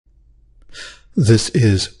This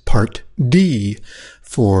is part D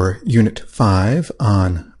for Unit 5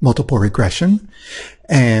 on multiple regression,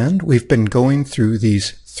 and we've been going through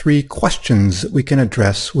these 3 questions that we can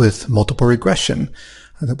address with multiple regression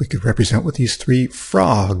that we could represent with these 3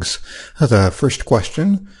 frogs. The first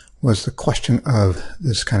question was the question of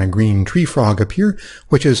this kind of green tree frog up here,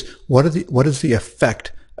 which is what is the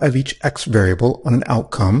effect of each x variable on an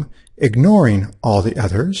outcome, ignoring all the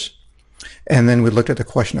others. And then we looked at the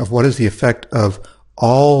question of what is the effect of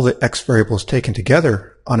all the x variables taken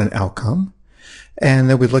together on an outcome. And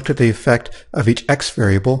then we looked at the effect of each x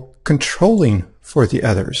variable controlling for the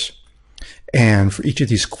others. And for each of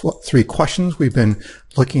these 3 questions, we've been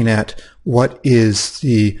looking at what is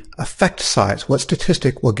the effect size, what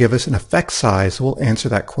statistic will give us an effect size. We'll answer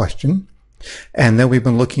that question. And then we've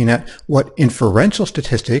been looking at what inferential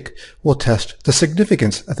statistic will test the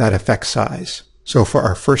significance of that effect size. So for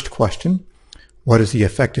our first question, what is the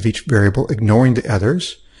effect of each variable ignoring the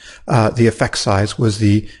others? The effect size was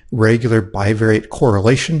the regular bivariate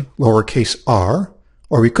correlation, lowercase r,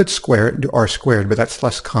 or we could square it into r squared, but that's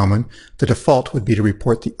less common. The default would be to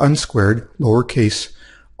report the unsquared, lowercase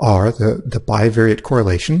r, the bivariate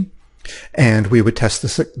correlation, and we would test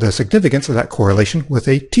the significance of that correlation with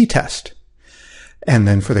a t-test. And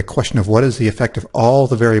then for the question of what is the effect of all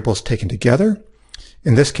the variables taken together,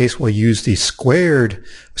 in this case, we'll use the squared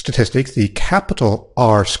statistic, the capital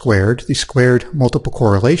R squared. The squared multiple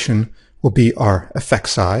correlation will be our effect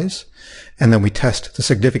size. And then we test the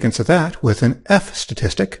significance of that with an F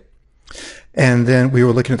statistic. And then we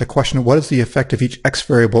were looking at the question of what is the effect of each x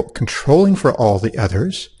variable controlling for all the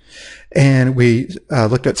others. And we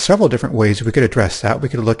looked at several different ways we could address that. We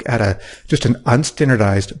could look at just an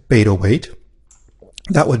unstandardized beta weight.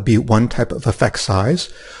 That would be one type of effect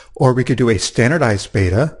size. Or we could do a standardized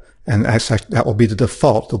beta, and that will be the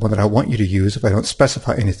default, the one that I want you to use if I don't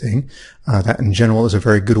specify anything. That in general is a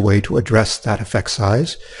very good way to address that effect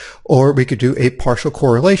size. Or we could do a partial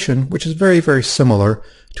correlation, which is very, very similar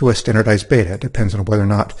to a standardized beta. It depends on whether or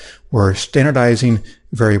not we're standardizing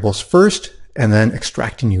variables first and then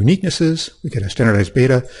extracting uniquenesses. We get a standardized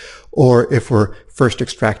beta. Or if we're first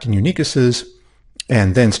extracting uniquenesses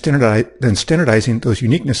and then standardizing those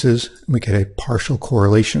uniquenesses, we get a partial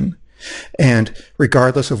correlation. And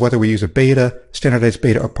regardless of whether we use a beta, standardized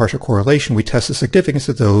beta, or partial correlation, we test the significance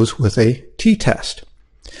of those with a t-test.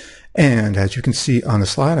 And as you can see on the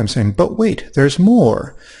slide, I'm saying, but wait, there's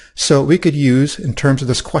more. So we could use, in terms of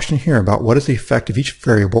this question here about what is the effect of each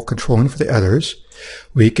variable controlling for the others,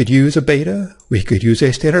 we could use a beta, we could use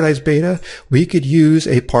a standardized beta, we could use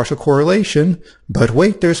a partial correlation, but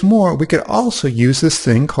wait, there's more. We could also use this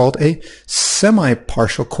thing called a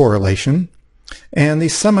semi-partial correlation. And the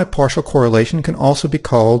semi-partial correlation can also be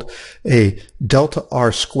called a delta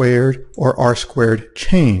R squared or R squared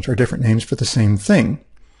change, or different names for the same thing.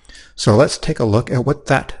 So let's take a look at what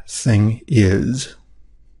that thing is.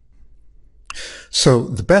 So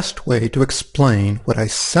the best way to explain what a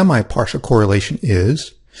semi-partial correlation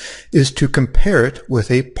is to compare it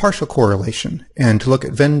with a partial correlation and to look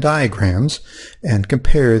at Venn diagrams and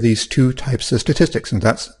compare these 2 types of statistics. And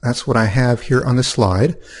that's what I have here on the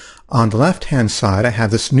slide. On the left-hand side, I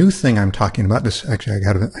have this new thing I'm talking about. Actually, I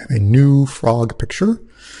got a new frog picture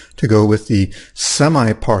to go with the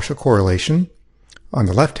semi-partial correlation on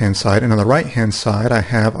the left-hand side. And on the right-hand side, I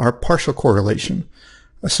have our partial correlation.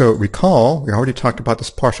 So recall, we already talked about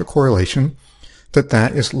this partial correlation,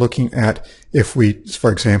 that is looking at if we,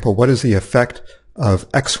 for example, what is the effect of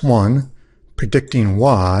x1 predicting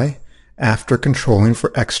y after controlling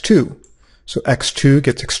for x2. So x2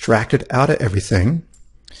 gets extracted out of everything,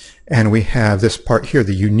 and we have this part here,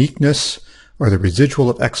 the uniqueness or the residual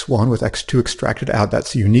of x1 with x2 extracted out.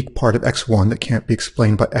 That's the unique part of x1 that can't be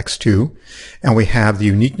explained by x2. And we have the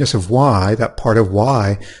uniqueness of y, that part of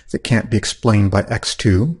y that can't be explained by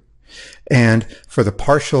x2. And for the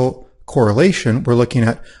partial correlation, we're looking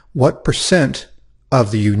at what percent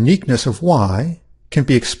of the uniqueness of y can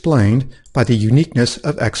be explained by the uniqueness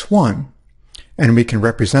of x1. And we can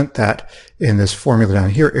represent that in this formula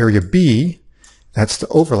down here, area B. That's the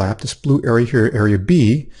overlap, this blue area here, area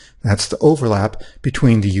B, that's the overlap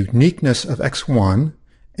between the uniqueness of x1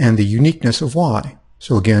 and the uniqueness of y.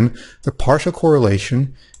 So again, the partial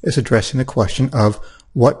correlation is addressing the question of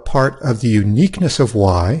what part of the uniqueness of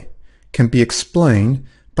y can be explained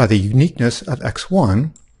by the uniqueness of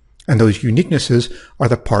x1, and those uniquenesses are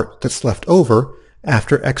the part that's left over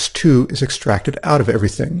after x2 is extracted out of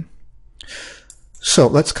everything. So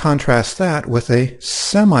let's contrast that with a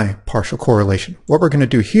semi-partial correlation. What we're going to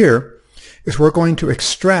do here is we're going to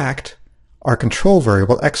extract our control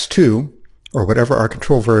variable x2, or whatever our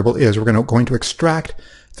control variable is. We're going to extract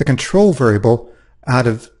the control variable out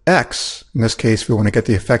of x. In this case, if we want to get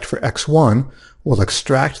the effect for x1, we'll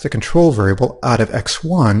extract the control variable out of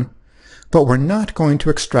x1, but we're not going to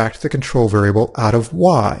extract the control variable out of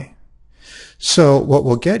y. So what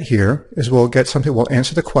we'll get here is we'll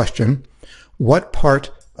answer the question, what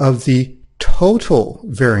part of the total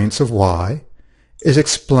variance of y is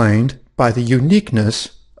explained by the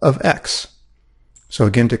uniqueness of x? So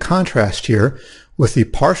again, to contrast here, with the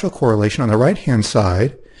partial correlation on the right-hand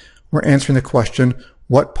side, we're answering the question,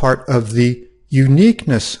 what part of the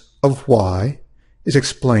uniqueness of y is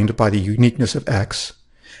explained by the uniqueness of x?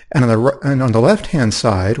 And on the left-hand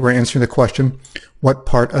side, we're answering the question, what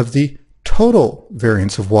part of the total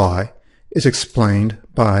variance of y is explained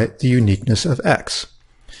by the uniqueness of x?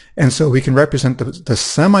 And so we can represent the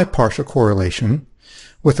semi-partial correlation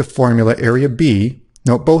with the formula area B.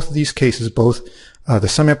 Note both of these cases, both the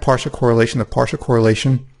semi-partial correlation, the partial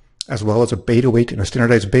correlation, as well as a beta weight and a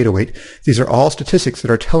standardized beta weight, these are all statistics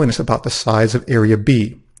that are telling us about the size of area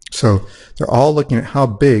B. So they're all looking at how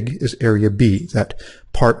big is area B, that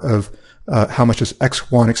part of how much does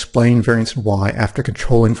x1 explain variance in y after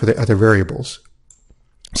controlling for the other variables.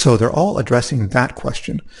 So they're all addressing that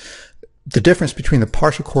question. The difference between the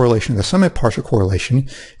partial correlation and the semi-partial correlation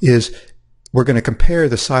is we're going to compare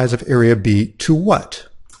the size of area B to what?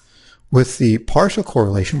 With the partial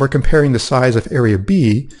correlation, we're comparing the size of area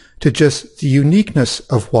B to just the uniqueness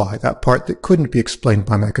of y, that part that couldn't be explained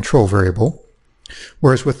by my control variable.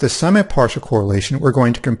 Whereas with the semi-partial correlation, we're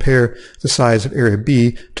going to compare the size of area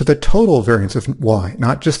B to the total variance of y,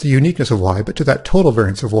 not just the uniqueness of y, but to that total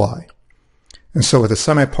variance of y. And so with a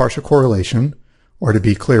semi-partial correlation, or to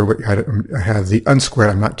be clear, I have the unsquared,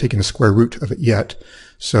 I'm not taking the square root of it yet.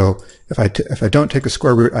 So if I don't take the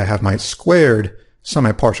square root, I have my squared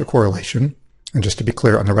semi-partial correlation. And just to be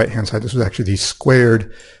clear, on the right-hand side, this was actually the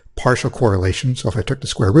squared partial correlation. So if I took the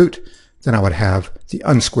square root, then I would have the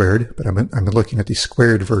unsquared, but I'm looking at the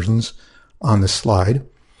squared versions on this slide.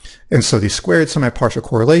 And so the squared semi-partial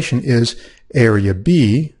correlation is area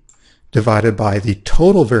B divided by the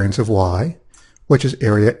total variance of y, which is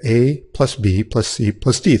area A plus B plus C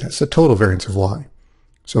plus D. That's the total variance of y.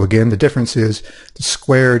 So again, the difference is the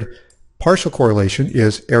squared partial correlation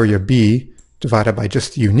is area B divided by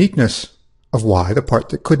just the uniqueness of y, the part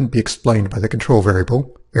that couldn't be explained by the control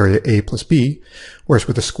variable, area A plus B, whereas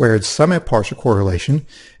with the squared semi-partial correlation,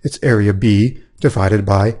 it's area B divided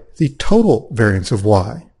by the total variance of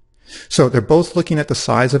y. So they're both looking at the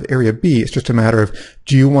size of area B. It's just a matter of,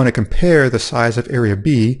 do you want to compare the size of area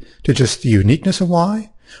B to just the uniqueness of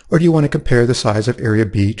y, or do you want to compare the size of area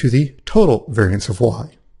B to the total variance of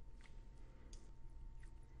y?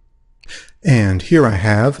 And here I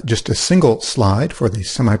have just a single slide for the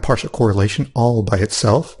semi-partial correlation all by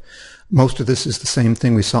itself. Most of this is the same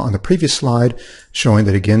thing we saw on the previous slide, showing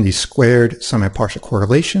that again the squared semi-partial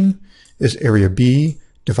correlation is area B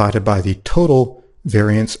divided by the total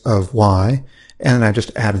variance of y, and I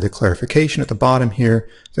just added the clarification at the bottom here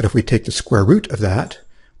that if we take the square root of that,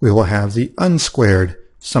 we will have the unsquared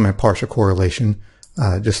semi-partial correlation,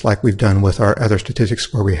 just like we've done with our other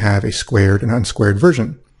statistics where we have a squared and unsquared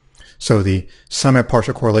version. So the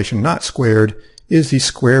semi-partial correlation not squared is the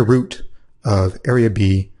square root of area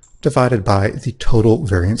B divided by the total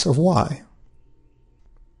variance of y.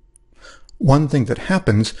 One thing that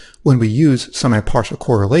happens when we use semi-partial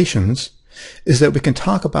correlations is that we can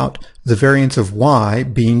talk about the variance of y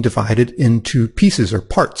being divided into pieces or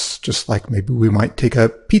parts, just like maybe we might take a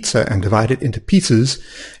pizza and divide it into pieces,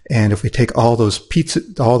 and if we take all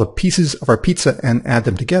the pieces of our pizza and add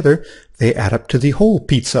them together, they add up to the whole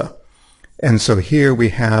pizza. And so here we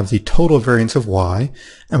have the total variance of y,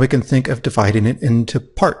 and we can think of dividing it into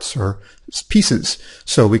parts or pieces.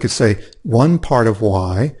 So we could say one part of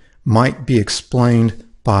y might be explained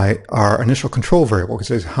by our initial control variable. We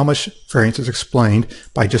say how much variance is explained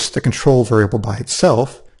by just the control variable by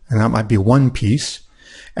itself, and that might be one piece.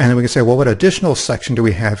 And then we can say, well, what additional section do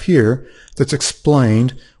we have here that's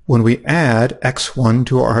explained when we add x1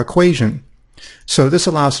 to our equation? So this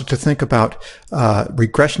allows us to think about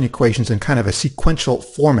regression equations in kind of a sequential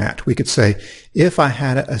format. We could say, if I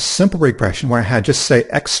had a simple regression where I had just say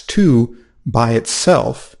x2 by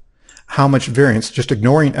itself, how much variance, just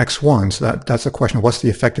ignoring x1, so that's the question of what's the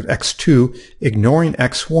effect of x2, ignoring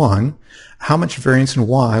x1, how much variance in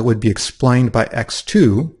y would be explained by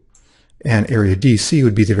x2, and area DC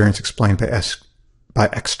would be the variance explained by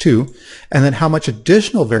x2, and then how much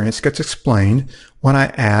additional variance gets explained when I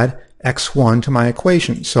add x1 to my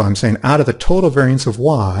equation. So I'm saying out of the total variance of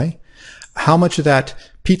y, how much of that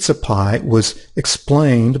pizza pie was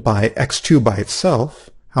explained by x2 by itself?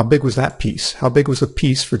 How big was that piece? How big was the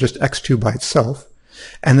piece for just x2 by itself?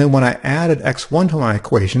 And then when I added x1 to my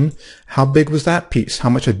equation, how big was that piece? How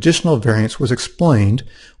much additional variance was explained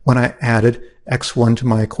when I added x1 to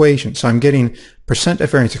my equation? So I'm getting percent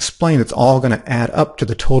of variance explained that's all going to add up to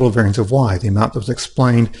the total variance of y, the amount that was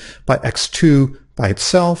explained by x2 by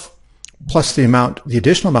itself, plus the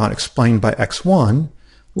additional amount explained by x1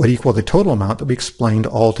 would equal the total amount that we explained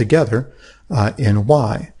all together in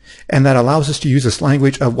y. And that allows us to use this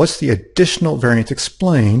language of what's the additional variance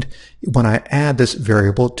explained when I add this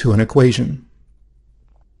variable to an equation.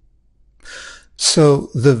 So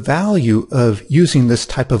the value of using this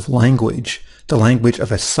type of language, the language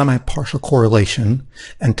of a semi-partial correlation,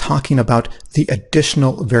 and talking about the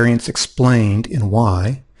additional variance explained in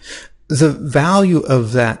y, the value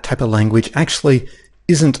of that type of language actually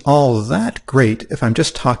isn't all that great if I'm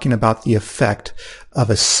just talking about the effect of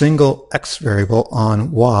a single x variable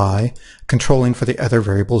on y controlling for the other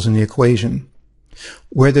variables in the equation.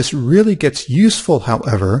 Where this really gets useful,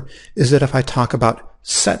 however, is that if I talk about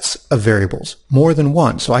sets of variables, more than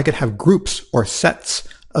one, so I could have groups or sets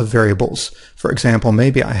of variables. For example,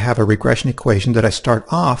 maybe I have a regression equation that I start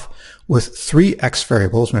off with 3 x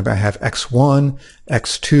variables. Maybe I have x1,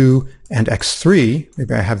 x2, and x3.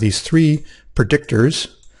 Maybe I have these 3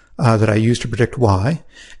 predictors that I use to predict y.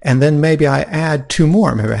 And then maybe I add 2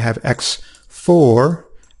 more. Maybe I have x4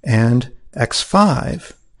 and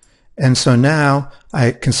x5. And so now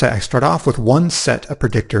I can say I start off with one set of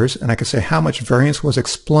predictors, and I can say how much variance was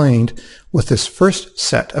explained with this first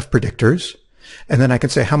set of predictors. And then I can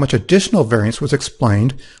say how much additional variance was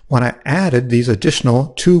explained when I added these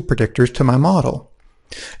additional 2 predictors to my model.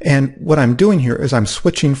 And what I'm doing here is I'm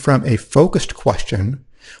switching from a focused question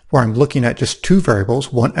where I'm looking at just 2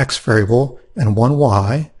 variables, one x variable and one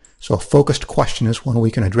y. So a focused question is one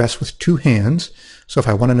we can address with 2 hands. So if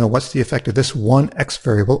I want to know what's the effect of this one x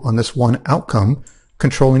variable on this one outcome,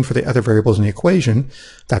 controlling for the other variables in the equation,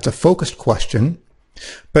 that's a focused question.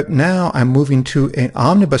 But now I'm moving to an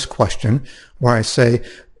omnibus question where I say,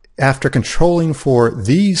 after controlling for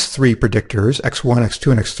these 3 predictors, x1,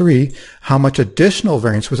 x2, and x3, how much additional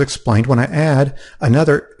variance was explained when I add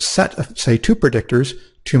another set of, say, 2 predictors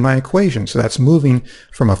to my equation. So that's moving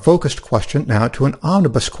from a focused question now to an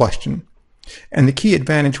omnibus question. And the key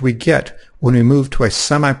advantage we get when we move to a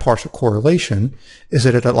semi-partial correlation is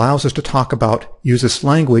that it allows us to use this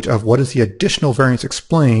language of what is the additional variance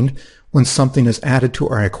explained when something is added to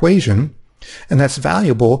our equation. And that's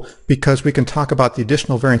valuable because we can talk about the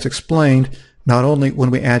additional variance explained not only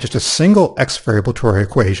when we add just a single x variable to our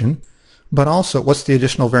equation, but also what's the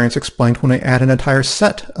additional variance explained when we add an entire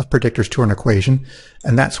set of predictors to an equation.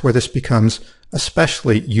 And that's where this becomes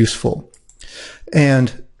especially useful.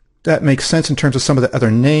 And that makes sense in terms of some of the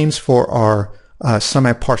other names for our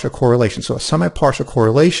semi-partial correlation. So a semi-partial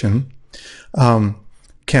correlation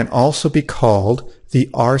can also be called the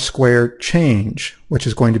R-squared change, which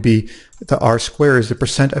is going to be the R-squared is the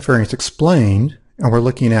percent of variance explained, and we're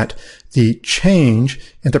looking at the change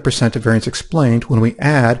in the percent of variance explained when we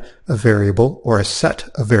add a variable or a set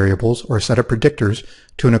of variables or a set of predictors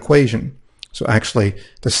to an equation. So actually,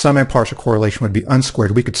 the semi-partial correlation would be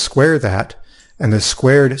unsquared. We could square that, and the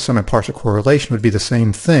squared semi-partial correlation would be the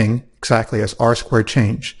same thing exactly as R-squared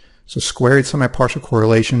change. So squared semi-partial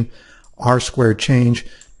correlation, R-squared change,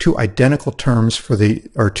 2 identical terms for the,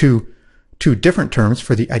 or two different terms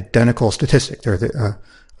for the identical statistic.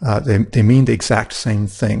 They mean the exact same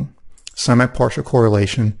thing. Semi-partial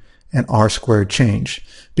correlation and R-squared change.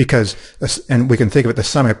 Because, and we can think of it, the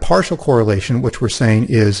semi-partial correlation, which we're saying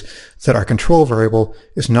is that our control variable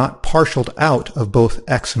is not partialed out of both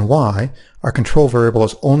x and y. Our control variable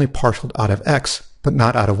is only partialed out of x, but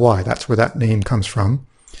not out of y. That's where that name comes from.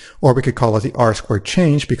 Or we could call it the R-squared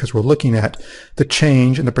change because we're looking at the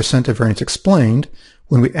change in the percent of variance explained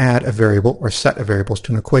when we add a variable or set of variables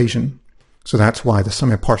to an equation. So that's why the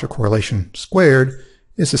semi-partial correlation squared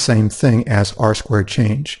is the same thing as R-squared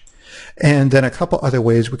change. And then a couple other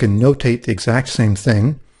ways we can notate the exact same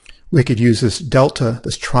thing. We could use this delta,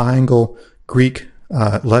 this triangle Greek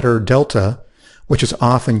letter delta, which is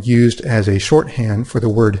often used as a shorthand for the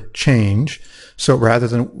word change. So rather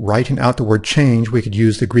than writing out the word change, we could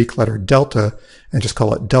use the Greek letter delta and just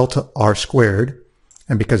call it delta r squared.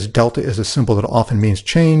 And because delta is a symbol that often means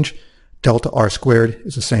change, delta r squared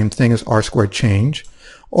is the same thing as r squared change.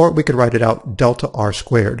 Or we could write it out delta r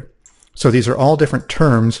squared. So these are all different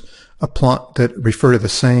terms that refer to the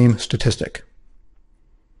same statistic.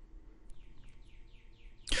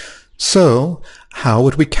 So how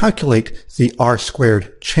would we calculate the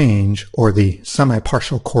R-squared change or the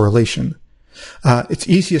semi-partial correlation? It's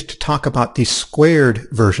easiest to talk about the squared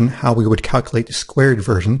version, how we would calculate the squared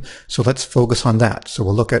version. So let's focus on that. So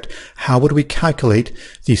we'll look at how would we calculate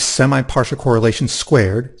the semi-partial correlation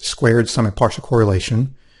squared semi-partial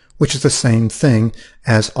correlation, which is the same thing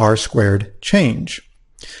as R squared change.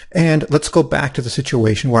 And let's go back to the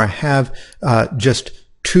situation where I have just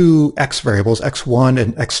two x variables, x1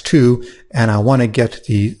 and x2, and I want to get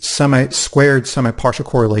the squared semi-partial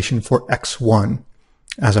correlation for x1.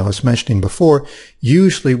 As I was mentioning before,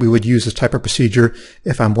 usually we would use this type of procedure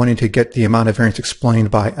if I'm wanting to get the amount of variance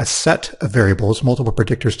explained by a set of variables, multiple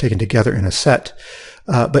predictors taken together in a set.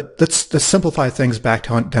 But let's simplify things back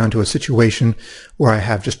down to a situation where I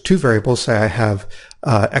have just two variables. Say I have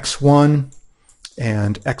x1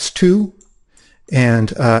 and x2,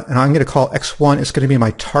 and I'm going to call x1, it's going to be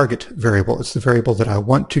my target variable. It's the variable that I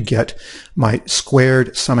want to get my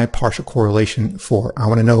squared semi-partial correlation for. I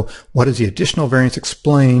want to know what is the additional variance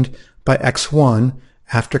explained by x1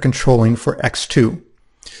 after controlling for x2.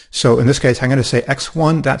 So in this case, I'm going to say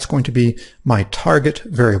x1, that's going to be my target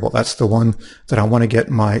variable. That's the one that I want to get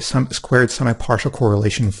my squared semi-partial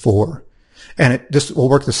correlation for. And this will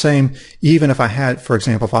work the same even if I had, for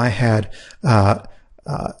example, if I had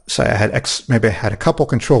say I had maybe I had a couple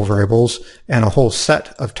control variables and a whole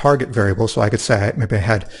set of target variables. So I could say maybe I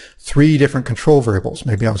had three different control variables.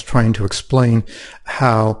 Maybe I was trying to explain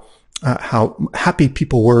how happy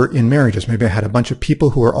people were in marriages. Maybe I had a bunch of people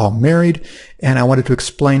who were all married, and I wanted to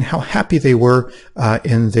explain how happy they were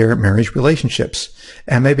in their marriage relationships.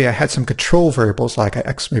 And maybe I had some control variables, like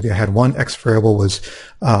maybe I had one x variable was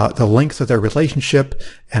the length of their relationship,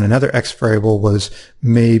 and another x variable was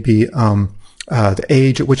maybe the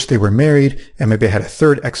age at which they were married, and maybe I had a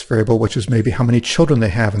third x variable, which is maybe how many children they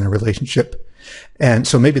have in their relationship. And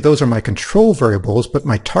so maybe those are my control variables, but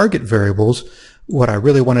my target variables, what I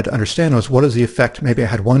really wanted to understand was what is the effect. Maybe I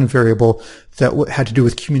had one variable that had to do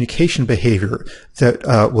with communication behavior,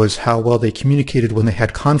 that was how well they communicated when they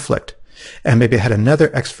had conflict. And maybe I had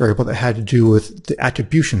another x variable that had to do with the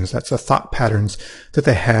attributions. That's the thought patterns that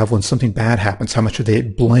they have when something bad happens. How much do they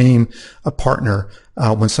blame a partner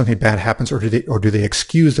when something bad happens, or do they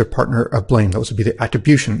excuse their partner of blame? Those would be the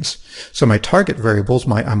attributions. So my target variables,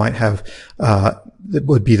 I might have it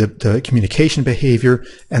would be the communication behavior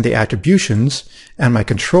and the attributions, and my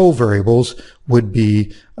control variables would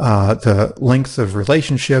be the length of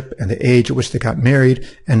relationship and the age at which they got married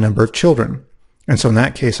and number of children. And so in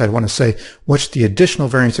that case, I'd want to say, what's the additional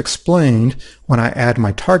variance explained when I add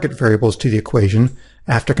my target variables to the equation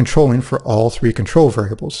after controlling for all three control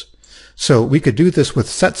variables? So we could do this with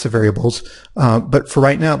sets of variables, but for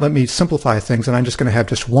right now, let me simplify things, and I'm just going to have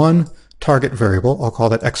just one target variable. I'll call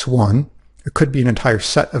that x1. It could be an entire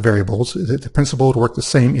set of variables. The principle would work the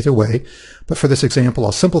same either way, but for this example,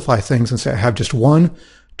 I'll simplify things and say I have just one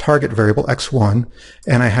target variable, x1,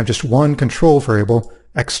 and I have just one control variable,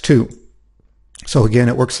 x2. So again,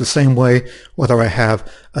 it works the same way whether I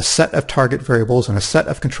have a set of target variables and a set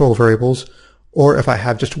of control variables, or if I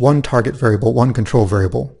have just one target variable, one control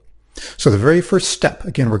variable. So the very first step,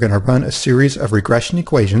 again, we're going to run a series of regression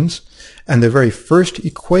equations, and the very first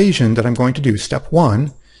equation that I'm going to do, step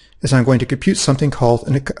one, is I'm going to compute something called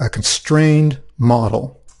a constrained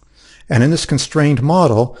model. And in this constrained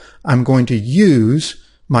model, I'm going to use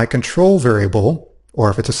my control variable, or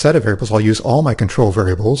if it's a set of variables, I'll use all my control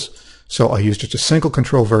variables. So I'll use just a single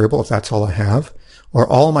control variable if that's all I have, or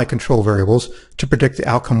all my control variables to predict the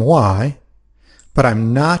outcome y, but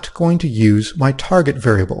I'm not going to use my target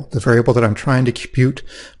variable, the variable that I'm trying to compute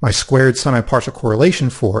my squared semi-partial correlation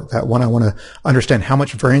for, that one I want to understand how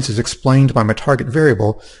much variance is explained by my target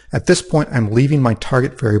variable. At this point, I'm leaving my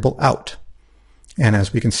target variable out. And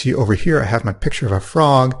as we can see over here, I have my picture of a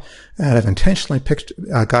frog, and I've intentionally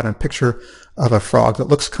gotten a picture of a frog that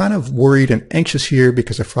looks kind of worried and anxious here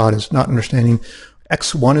because the frog is not understanding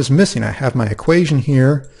x1 is missing. I have my equation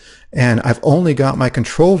here, and I've only got my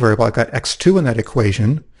control variable. I've got x2 in that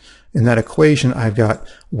equation. In that equation, I've got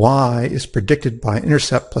y is predicted by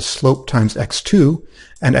intercept plus slope times x2,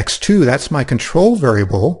 and x2, that's my control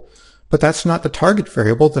variable, but that's not the target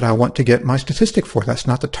variable that I want to get my statistic for. That's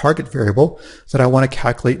not the target variable that I want to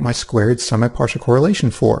calculate my squared semi-partial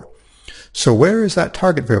correlation for. So where is that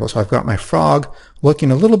target variable? So I've got my frog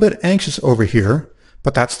looking a little bit anxious over here,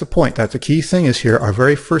 but that's the point. That's the key thing is here, our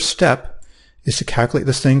very first step is to calculate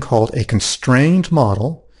this thing called a constrained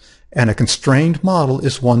model, and a constrained model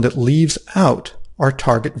is one that leaves out our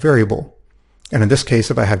target variable. And in this case,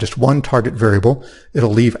 if I have just one target variable,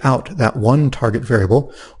 it'll leave out that one target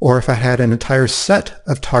variable, or if I had an entire set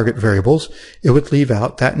of target variables, it would leave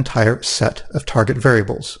out that entire set of target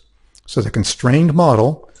variables. So the constrained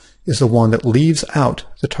model is the one that leaves out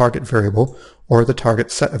the target variable or the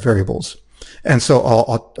target set of variables. And so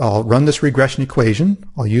I'll run this regression equation.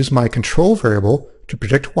 I'll use my control variable to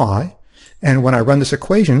predict y. And when I run this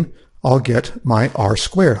equation, I'll get my r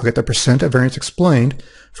squared. I'll get the percent of variance explained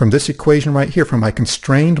from this equation right here, from my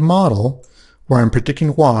constrained model, where I'm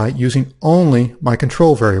predicting y using only my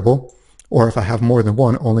control variable, or if I have more than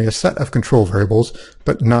one, only a set of control variables,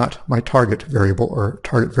 but not my target variable or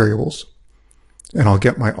target variables. And I'll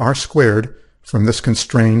get my r squared from this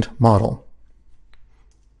constrained model.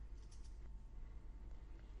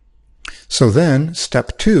 So then,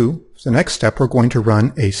 step 2, the next step, we're going to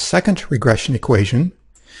run a second regression equation,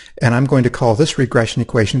 and I'm going to call this regression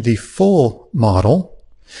equation the full model.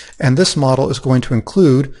 And this model is going to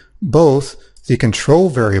include both the control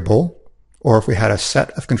variable, or if we had a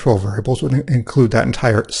set of control variables, would include that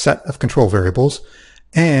entire set of control variables,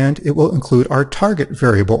 and it will include our target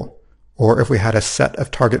variable, or if we had a set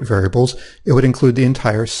of target variables, it would include the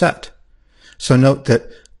entire set. So note that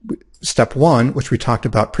step 1, which we talked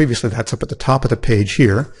about previously, that's up at the top of the page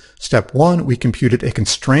here. Step 1, we computed a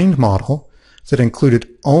constrained model that included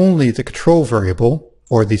only the control variable,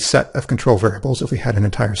 or the set of control variables if we had an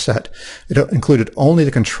entire set. It included only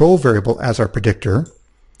the control variable as our predictor.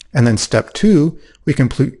 And then step 2, we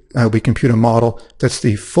compute a model that's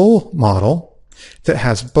the full model that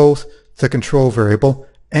has both the control variable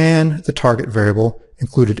and the target variable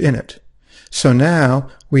included in it. So now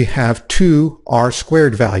we have two r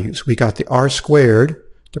squared values. We got the r squared,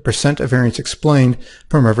 the percent of variance explained,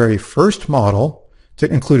 from our very first model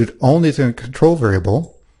that included only the control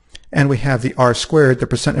variable, and we have the r squared, the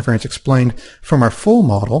percent of variance explained, from our full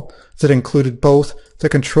model that included both the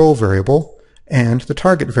control variable and the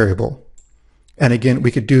target variable. And again,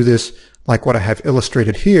 we could do this like what I have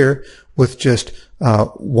illustrated here with just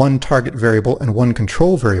one target variable and one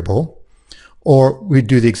control variable. Or we'd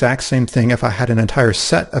do the exact same thing if I had an entire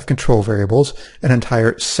set of control variables, an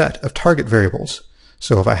entire set of target variables.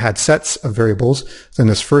 So if I had sets of variables, then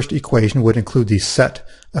this first equation would include the set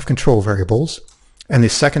of control variables, and the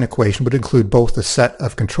second equation would include both the set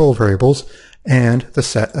of control variables and the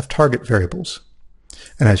set of target variables.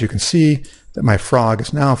 And as you can see, that my frog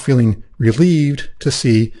is now feeling relieved to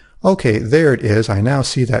see, okay, there it is. I now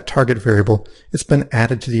see that target variable. It's been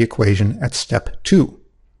added to the equation at step 2.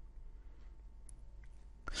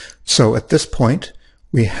 So at this point,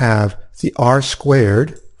 we have the r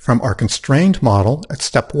squared from our constrained model at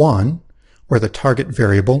step 1, where the target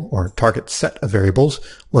variable or target set of variables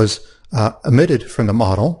was omitted from the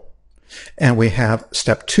model. And we have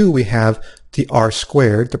step 2, we have the r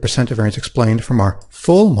squared, the percent of variance explained, from our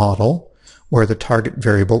full model, where the target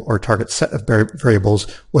variable or target set of variables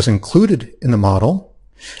was included in the model.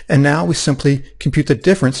 And now we simply compute the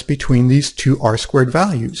difference between these two r squared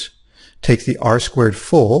values. Take the r squared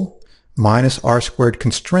full minus r squared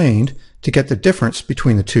constrained to get the difference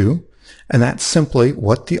between the two, and that's simply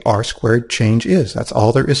what the r squared change is. That's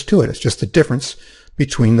all there is to it. It's just the difference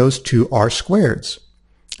between those two r squareds.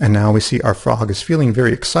 And now we see our frog is feeling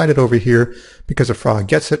very excited over here because the frog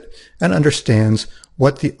gets it and understands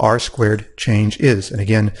what the r squared change is. And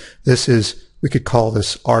again, we could call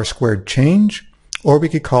this r squared change, or we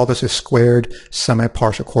could call this a squared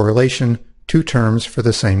semi-partial correlation, two terms for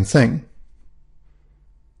the same thing.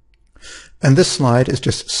 And this slide is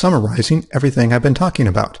just summarizing everything I've been talking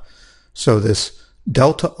about. So this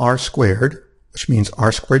delta r squared, which means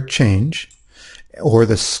r squared change, or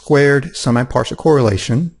the squared semi-partial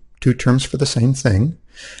correlation, two terms for the same thing,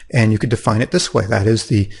 and you could define it this way. That is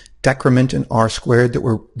the decrement in r squared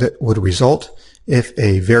that would result if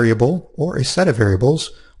a variable or a set of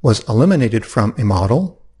variables was eliminated from a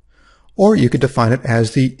model, or you could define it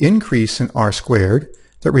as the increase in r squared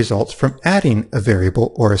that results from adding a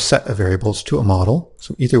variable or a set of variables to a model.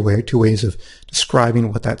 So either way, two ways of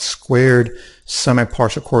describing what that squared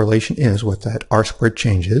semi-partial correlation is, what that r squared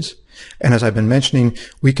change is. And as I've been mentioning,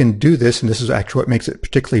 we can do this, and this is actually what makes it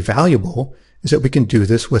particularly valuable, is that we can do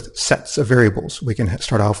this with sets of variables. We can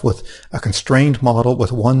start off with a constrained model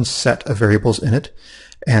with one set of variables in it,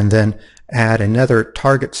 and then add another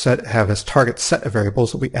target set, have this target set of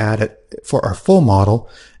variables that we add it for our full model,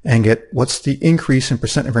 and get what's the increase in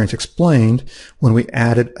percent of variance explained when we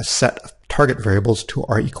added a set of target variables to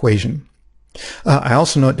our equation. I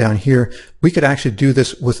also note down here, we could actually do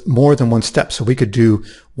this with more than one step. So we could do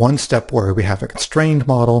one step where we have a constrained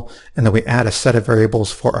model and then we add a set of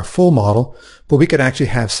variables for our full model. But we could actually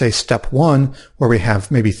have, say, step 1 where we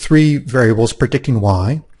have maybe 3 variables predicting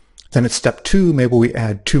y. Then at step 2, maybe we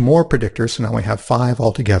add 2 more predictors, so now we have 5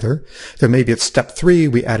 altogether. Then maybe at step 3,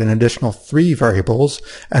 we add an additional 3 variables,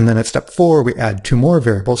 and then at step 4, we add 2 more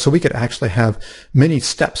variables. So we could actually have many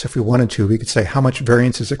steps if we wanted to. We could say how much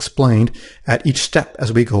variance is explained at each step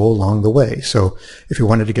as we go along the way. So if we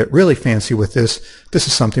wanted to get really fancy with this, this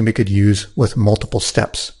is something we could use with multiple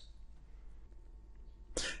steps.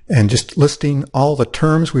 And just listing all the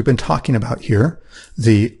terms we've been talking about here,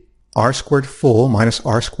 the r squared full minus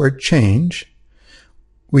r squared change,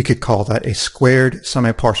 we could call that a squared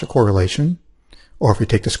semi-partial correlation. Or if we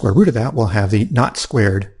take the square root of that, we'll have the not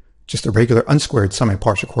squared, just a regular unsquared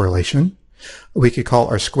semi-partial correlation. We could call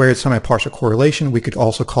our squared semi-partial correlation, we could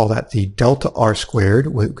also call that the delta r squared.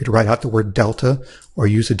 We could write out the word delta or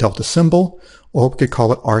use the delta symbol, or we could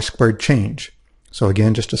call it r squared change. So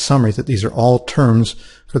again, just a summary that these are all terms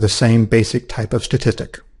for the same basic type of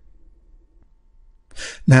statistic.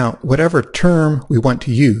 Now, whatever term we want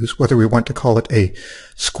to use, whether we want to call it a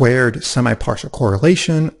squared semi-partial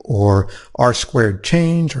correlation or r squared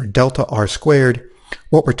change or delta r squared,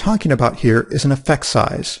 what we're talking about here is an effect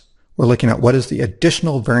size. We're looking at what is the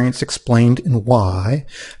additional variance explained in y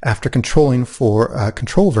after controlling for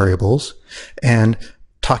control variables, and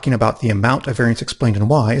talking about the amount of variance explained in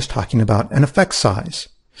y is talking about an effect size.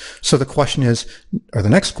 So the question is, or the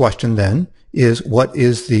next question then, is what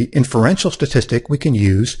is the inferential statistic we can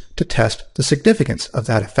use to test the significance of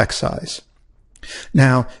that effect size?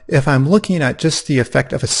 Now, if I'm looking at just the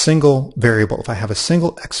effect of a single variable, if I have a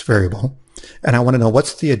single x variable, and I want to know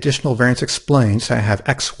what's the additional variance explained, so I have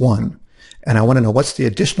x1, and I want to know what's the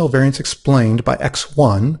additional variance explained by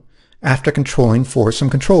x1 after controlling for some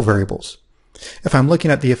control variables. If I'm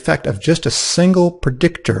looking at the effect of just a single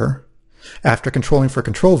predictor after controlling for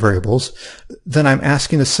control variables, then I'm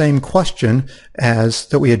asking the same question as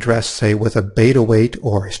that we addressed, say, with a beta weight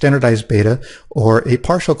or a standardized beta or a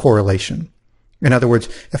partial correlation. In other words,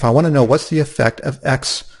 if I want to know what's the effect of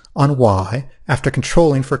x on y after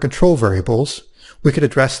controlling for control variables, we could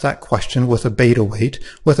address that question with a beta weight,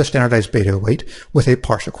 with a standardized beta weight, with a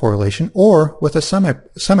partial correlation, or with a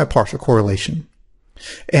semi-partial correlation.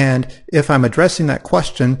 And if I'm addressing that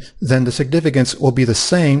question, then the significance will be the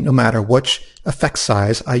same no matter which effect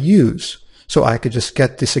size I use. So I could just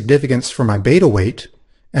get the significance for my beta weight,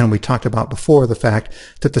 and we talked about before the fact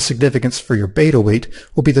that the significance for your beta weight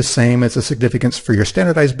will be the same as the significance for your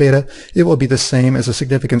standardized beta. It will be the same as the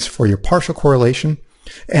significance for your partial correlation.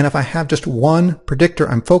 And if I have just one predictor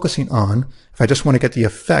I'm focusing on, if I just want to get the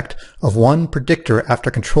effect of one predictor after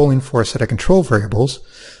controlling for a set of control variables,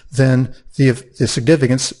 then the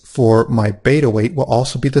significance for my beta weight will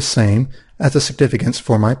also be the same as the significance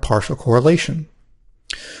for my partial correlation.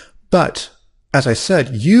 But as I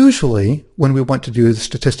said, usually when we want to do the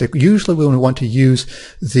statistic, usually when we want to use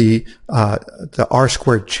the r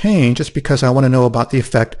squared change, it's because I want to know about the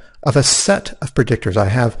effect of a set of predictors. I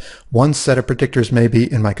have one set of predictors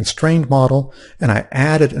maybe in my constrained model, and I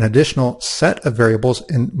added an additional set of variables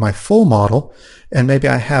in my full model, and maybe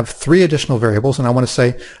I have 3 additional variables, and I want to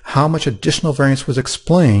say how much additional variance was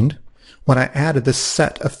explained when I added this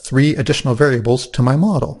set of 3 additional variables to my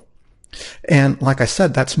model. And like I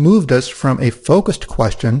said, that's moved us from a focused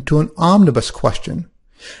question to an omnibus question.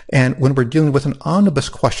 And when we're dealing with an omnibus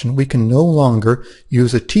question, we can no longer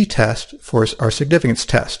use a t-test for our significance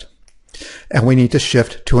test. And we need to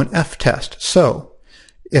shift to an f-test. So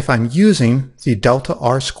if I'm using the delta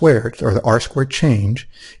r squared, or the r squared change,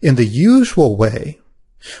 in the usual way,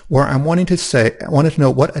 where I'm wanting to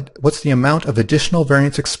know what's the amount of additional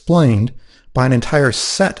variance explained by an entire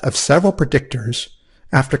set of several predictors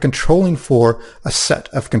after controlling for a set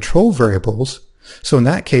of control variables, so in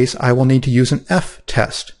that case, I will need to use an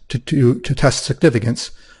f-test to test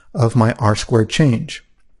significance of my r squared change.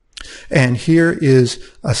 And here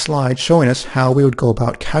is a slide showing us how we would go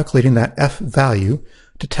about calculating that f value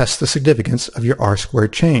to test the significance of your r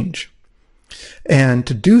squared change. And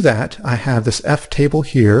to do that, I have this f table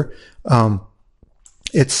here.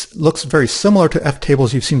 It looks very similar to f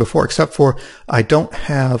tables you've seen before, except for I don't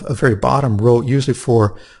have a very bottom row. Usually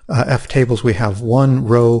for f tables, we have one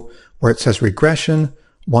row where it says regression,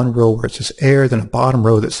 one row where it says error, then a bottom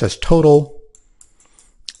row that says total.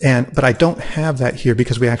 But I don't have that here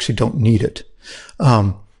because we actually don't need it.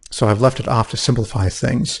 So I've left it off to simplify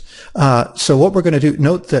things. So what we're going to do,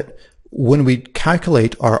 note that when we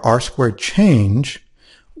calculate our r squared change,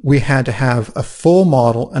 we had to have a full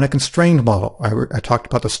model and a constrained model. I talked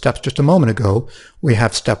about the steps just a moment ago. We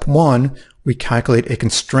have step 1, we calculate a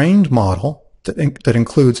constrained model that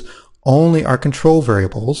includes only our control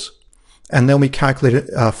variables, and then we calculate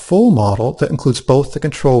a full model that includes both the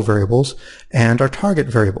control variables and our target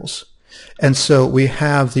variables. And so we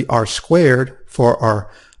have the R squared for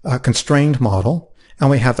our constrained model, and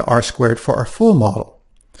we have the R squared for our full model.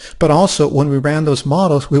 But also, when we ran those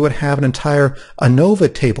models, we would have an entire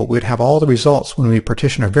ANOVA table. We would have all the results when we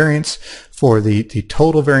partition our variance for the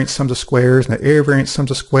total variance sums of squares, and the area variance sums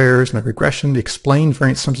of squares, and the regression, the explained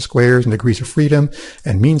variance sums of squares, and degrees of freedom,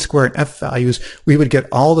 and mean square and F values. We would get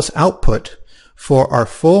all this output for our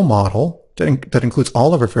full model that includes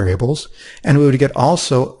all of our variables, and we would get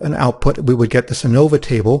also an output. We would get this ANOVA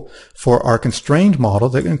table for our constrained model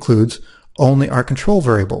that includes only our control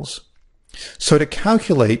variables. So to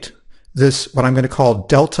calculate this, what I'm going to call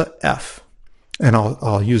delta F, and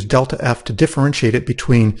I'll use delta F to differentiate it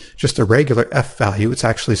between just a regular F value. It's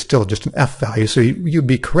actually still just an F value, so you'd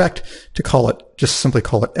be correct to call it, just simply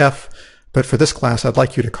call it F. But for this class, I'd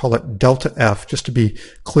like you to call it delta F, just to be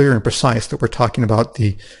clear and precise that we're talking about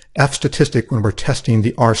the F statistic when we're testing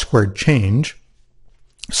the R squared change.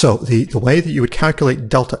 So the way that you would calculate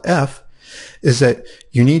delta F is that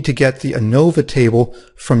you need to get the ANOVA table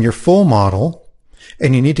from your full model,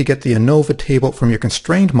 and you need to get the ANOVA table from your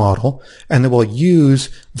constrained model, and then we'll use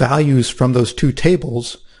values from those two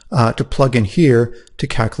tables to plug in here to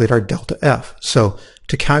calculate our delta F. So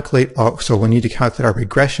to calculate, so we need to calculate our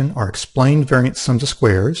regression, our explained variance sums of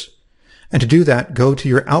squares, and to do that, go to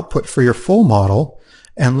your output for your full model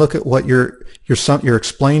and look at what your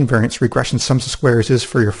explained variance regression sums of squares is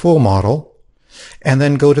for your full model, and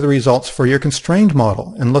then go to the results for your constrained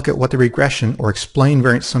model and look at what the regression or explained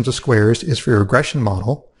variance sums of squares is for your regression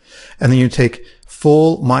model. And then you take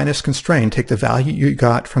full minus constrained, take the value you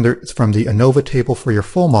got from the ANOVA table for your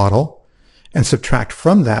full model, and subtract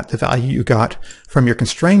from that the value you got from your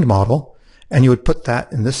constrained model, and you would put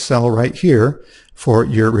that in this cell right here for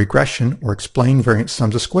your regression or explained variance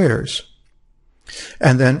sums of squares.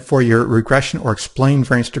 And then for your regression or explained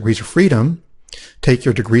variance degrees of freedom, take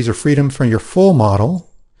your degrees of freedom from your full model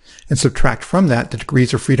and subtract from that the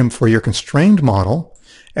degrees of freedom for your constrained model,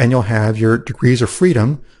 and you'll have your degrees of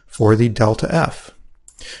freedom for the delta F.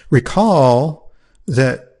 Recall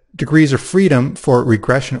that degrees of freedom for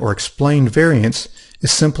regression or explained variance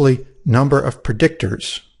is simply number of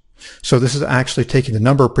predictors. So this is actually taking the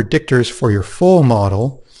number of predictors for your full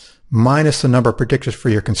model minus the number of predictors for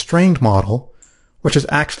your constrained model, which is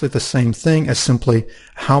actually the same thing as simply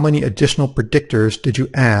how many additional predictors did you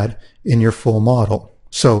add in your full model.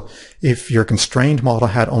 So if your constrained model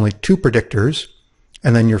had only 2 predictors,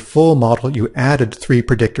 and then your full model you added 3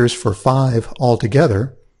 predictors for 5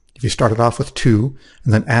 altogether, if you started off with 2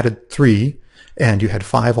 and then added 3, and you had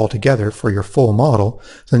 5 altogether for your full model,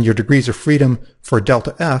 then your degrees of freedom for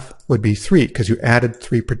delta F would be 3 because you added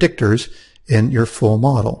 3 predictors in your full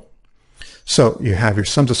model. So you have your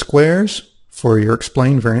sums of squares for your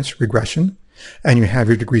explained variance regression, and you have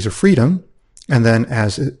your degrees of freedom, and then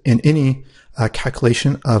as in any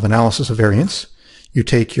calculation of analysis of variance, you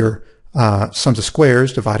take your sums of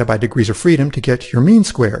squares divided by degrees of freedom to get your mean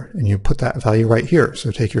square, and you put that value right here.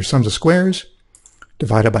 So take your sums of squares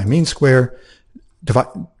divided by mean square,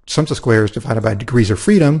 sums of squares divided by degrees of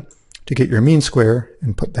freedom to get your mean square,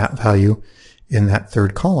 and put that value in that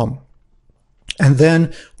third column. And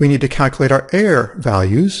then we need to calculate our error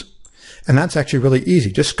values, and that's actually really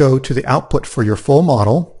easy. Just go to the output for your full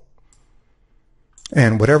model,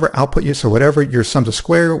 and whatever output so whatever your sums of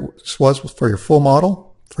squares was for your full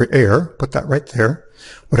model, for error, put that right there.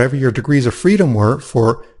 Whatever your degrees of freedom were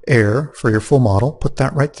for error for your full model, put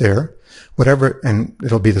that right there. Whatever, and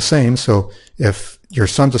it'll be the same. So if your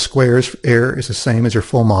sums of squares error is the same as your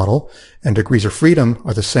full model, and degrees of freedom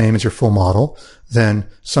are the same as your full model, then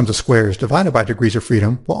sums of squares divided by degrees of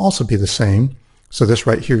freedom will also be the same. So this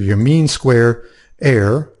right here, your mean square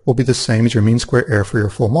error will be the same as your mean square error for your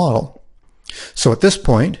full model. So at this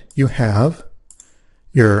point, you have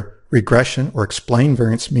your regression or explained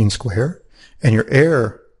variance mean square and your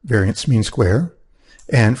error variance mean square.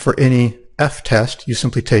 And for any F test, you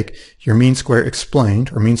simply take your mean square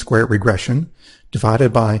explained or mean square regression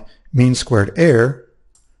divided by mean squared error,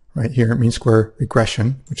 right here, mean square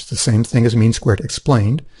regression, which is the same thing as mean squared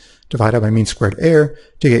explained, divided by mean squared error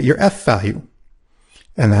to get your F value.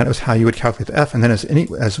 And that is how you would calculate the F. And then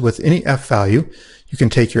as with any F value, you can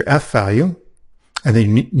take your F value, and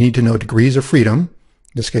then you need to know degrees of freedom.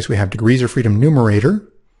 In this case, we have degrees of freedom numerator,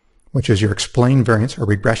 which is your explained variance or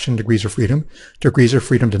regression degrees of freedom. Degrees of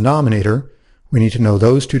freedom denominator, we need to know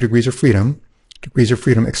those 2 degrees of freedom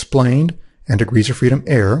explained and degrees of freedom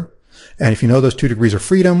error. And if you know those 2 degrees of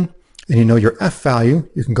freedom and you know your F value,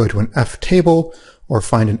 you can go to an F table or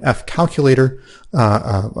find an F calculator,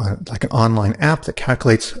 like an online app that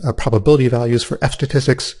calculates probability values for F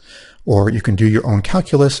statistics, or you can do your own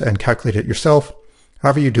calculus and calculate it yourself.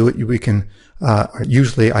 However you do it, we can,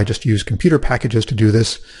 usually I just use computer packages to do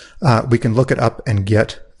this. We can look it up and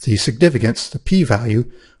get the significance, the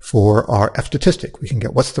p-value, for our f statistic. We can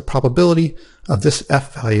get what's the probability of this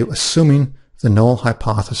f value assuming the null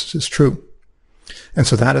hypothesis is true. And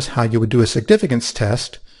so that is how you would do a significance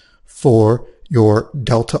test for your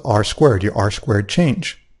delta r squared, your r squared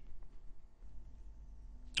change.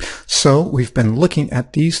 So we've been looking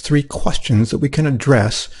at these three questions that we can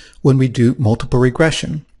address when we do multiple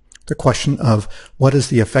regression. The question of what is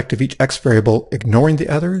the effect of each x variable ignoring the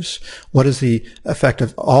others, what is the effect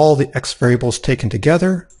of all the x variables taken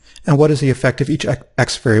together, and what is the effect of each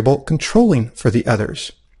x variable controlling for the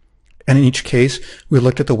others. And in each case, we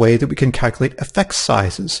looked at the way that we can calculate effect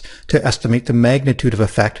sizes to estimate the magnitude of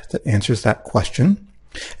effect that answers that question.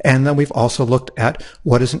 And then we've also looked at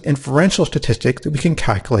what is an inferential statistic that we can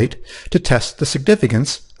calculate to test the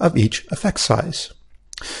significance of each effect size.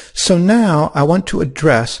 So now I want to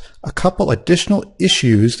address a couple additional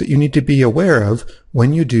issues that you need to be aware of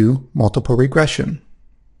when you do multiple regression.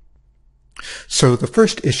 So the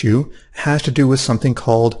first issue has to do with something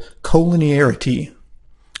called collinearity,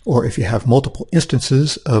 or if you have multiple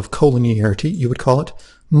instances of collinearity, you would call it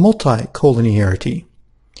multicollinearity.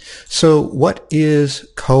 So what is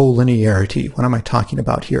collinearity? What am I talking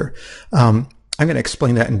about here? I'm going to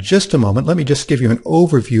explain that in just a moment. Let me just give you an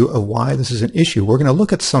overview of why this is an issue. We're going to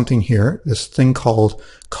look at something here, this thing called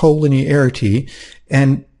collinearity,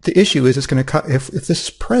 and the issue is it's going to, if this is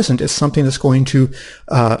present, it's something that's going to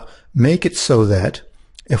make it so that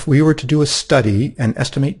if we were to do a study and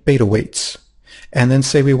estimate beta weights, and then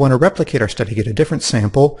say we want to replicate our study, get a different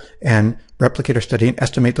sample and replicate our study and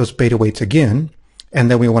estimate those beta weights again, and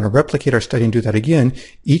then we want to replicate our study and do that again,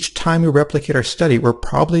 each time we replicate our study, we're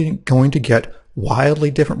probably going to get wildly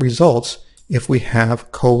different results if we have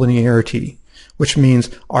collinearity, which means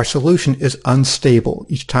our solution is unstable.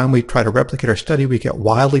 Each time we try to replicate our study, we get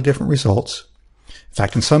wildly different results. In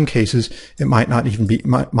fact, in some cases, it might not even be,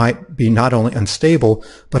 might be not only unstable,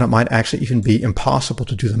 but it might actually even be impossible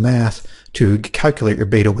to do the math to calculate your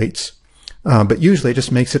beta weights. But usually it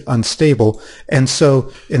just makes it unstable. And so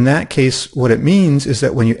in that case, what it means is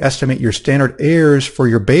that when you estimate your standard errors for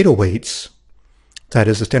your beta weights, that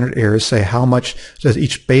is, the standard errors say how much does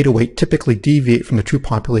each beta weight typically deviate from the true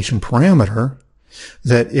population parameter,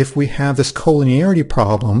 that if we have this collinearity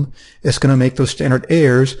problem, it's going to make those standard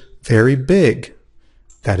errors very big.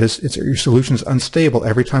 That is, your solution is unstable.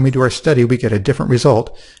 Every time we do our study, we get a different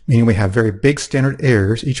result, meaning we have very big standard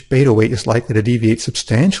errors. Each beta weight is likely to deviate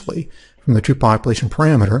substantially from the true population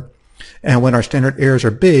parameter. And when our standard errors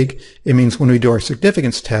are big, it means when we do our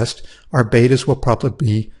significance test, our betas will probably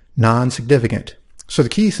be non-significant. So the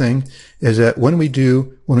key thing is that when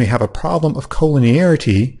we have a problem of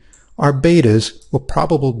collinearity, our betas will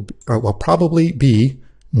probably be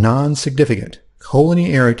non-significant.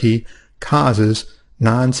 Collinearity causes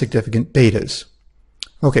non-significant betas.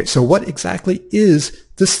 Okay, so what exactly is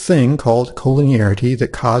this thing called collinearity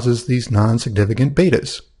that causes these non-significant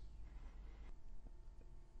betas?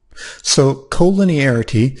 So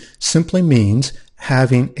collinearity simply means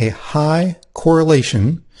having a high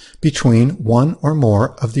correlation between one or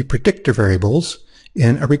more of the predictor variables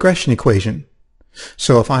in a regression equation.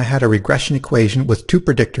 So if I had a regression equation with two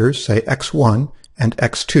predictors, say x1 and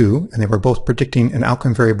x2, and they were both predicting an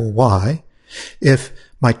outcome variable y, if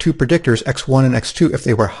my two predictors, x1 and x2, if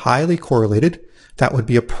they were highly correlated, that would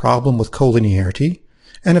be a problem with collinearity.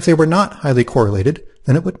 And if they were not highly correlated,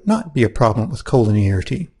 then it would not be a problem with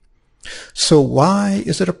collinearity. So why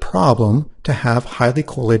is it a problem to have highly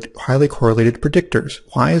correlated predictors?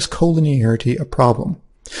 Why is collinearity a problem?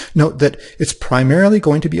 Note that it's primarily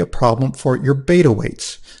going to be a problem for your beta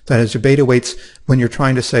weights. That is, your beta weights when you're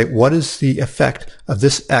trying to say what is the effect of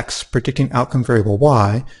this x predicting outcome variable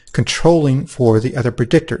y controlling for the other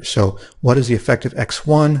predictors. So what is the effect of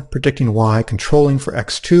x1 predicting y controlling for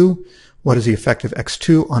x2? What is the effect of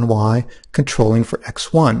x2 on y controlling for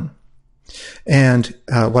x1? And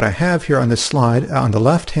what I have here on this slide, on the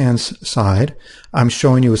left-hand side, I'm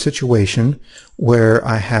showing you a situation where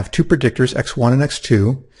I have two predictors, x1 and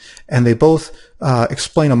x2, and they both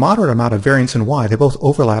explain a moderate amount of variance in y. They both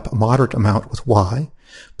overlap a moderate amount with y,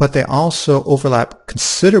 but they also overlap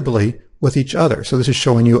considerably with each other. So this is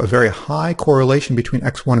showing you a very high correlation between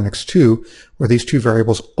x1 and x2, where these two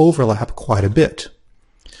variables overlap quite a bit.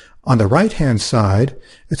 On the right-hand side,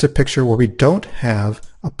 it's a picture where we don't have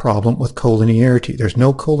a problem with collinearity. There's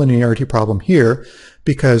no collinearity problem here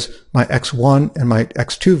because my x1 and my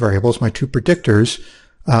x2 variables, my two predictors,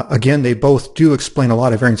 again, they both do explain a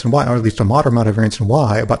lot of variance in y, or at least a moderate amount of variance in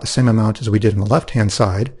y, about the same amount as we did on the left-hand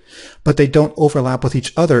side, but they don't overlap with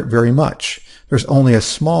each other very much. there's only a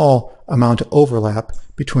small amount of overlap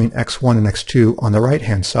between x1 and x2 on the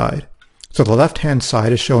right-hand side. So the left-hand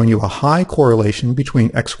side is showing you a high correlation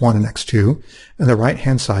between x1 and x2, and the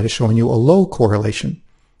right-hand side is showing you a low correlation.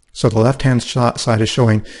 So the left-hand side is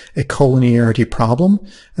showing a collinearity problem,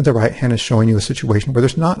 and the right hand is showing you a situation where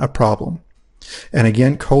there's not a problem. And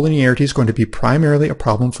again, collinearity is going to be primarily a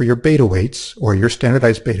problem for your beta weights, or your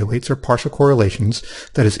standardized beta weights, or partial correlations.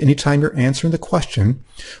 That is, anytime you're answering the question,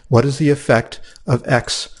 what is the effect of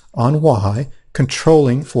x on y,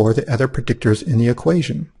 controlling for the other predictors in the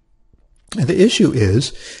equation? And the issue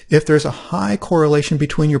is, if there's a high correlation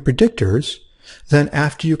between your predictors, then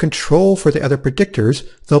after you control for the other predictors,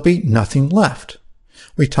 there'll be nothing left.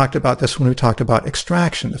 We talked about this when we talked about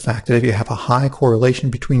extraction, the fact that if you have a high correlation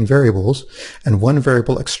between variables and one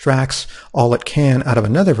variable extracts all it can out of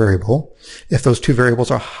another variable, if those two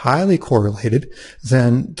variables are highly correlated,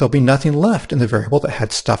 then there'll be nothing left in the variable that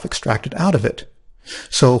had stuff extracted out of it.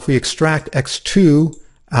 So if we extract x2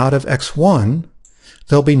 out of x1,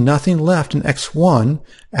 there'll be nothing left in x1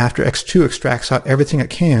 after x2 extracts out everything it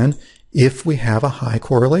can if we have a high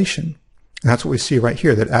correlation. And that's what we see right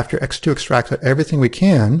here, that after x2 extracts out everything we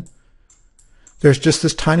can, there's just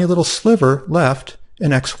this tiny little sliver left in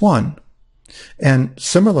x1. And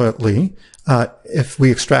similarly, if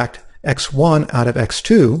we extract x1 out of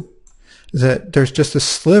x2, that there's just a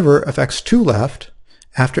sliver of x2 left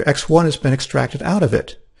after x1 has been extracted out of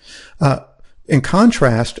it. In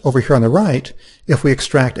contrast, over here on the right, if we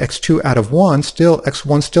extract x2 out of 1,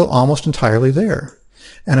 x1's still almost entirely there.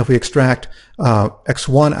 And if we extract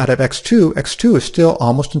x1 out of x2, x2 is still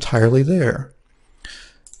almost entirely there.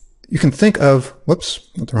 You can think of, whoops,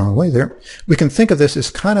 went the wrong way there. We can think of this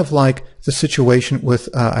as kind of like the situation with,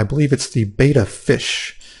 I believe it's the beta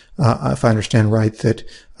fish, if I understand right, that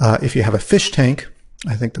if you have a fish tank,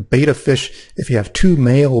 I think the beta fish, if you have two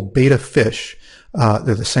male beta fish,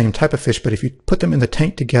 they're the same type of fish, but if you put them in the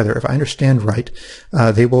tank together, if I understand right,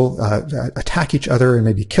 they will attack each other and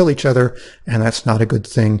maybe kill each other, and that's not a good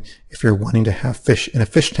thing if you're wanting to have fish in a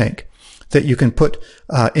fish tank. That you can put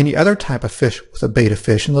any other type of fish with a beta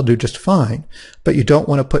fish and they'll do just fine, but you don't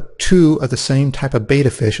want to put two of the same type of beta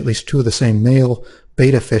fish, at least two of the same male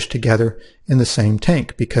beta fish together in the same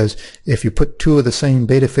tank, because if you put two of the same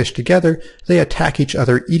beta fish together, they attack each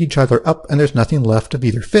other, eat each other up, and there's nothing left of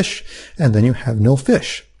either fish, and then you have no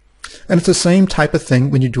fish. And it's the same type of thing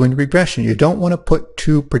when you're doing regression. You don't want to put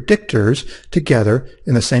two predictors together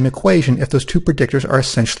in the same equation if those two predictors are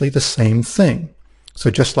essentially the same thing. So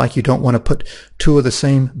just like you don't want to put two of the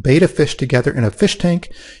same beta fish together in a fish tank,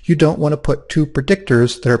 you don't want to put two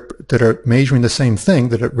predictors that are measuring the same thing,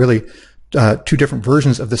 that are really two different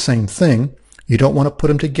versions of the same thing. You don't want to put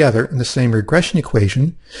them together in the same regression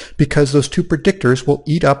equation, because those two predictors will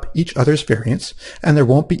eat up each other's variance and there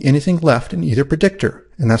won't be anything left in either predictor.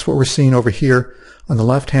 And that's what we're seeing over here on the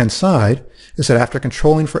left-hand side, is that after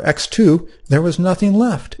controlling for x2, there was nothing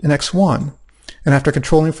left in x1. And after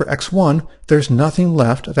controlling for x1, there's nothing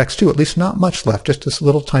left of x2, at least not much left, just this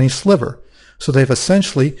little tiny sliver. So they've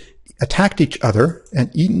essentially attacked each other and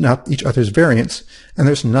eaten up each other's variance, and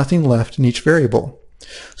there's nothing left in each variable.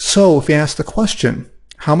 So if we ask the question,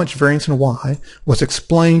 how much variance in y was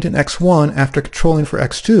explained in x1 after controlling for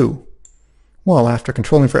x2? Well, after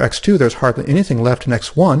controlling for x2, there's hardly anything left in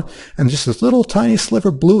x1, and just this little tiny sliver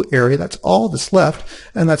blue area, that's all that's left,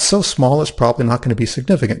 and that's so small it's probably not going to be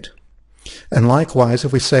significant. And likewise,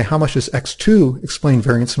 if we say how much does x2 explain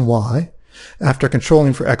variance in y after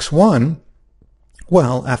controlling for x1,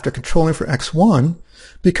 well, after controlling for x1,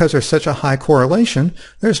 because there's such a high correlation,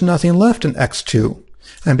 there's nothing left in x2.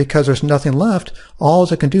 And because there's nothing left, all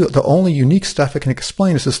it can do, the only unique stuff it can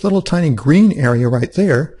explain is this little tiny green area right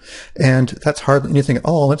there, and that's hardly anything at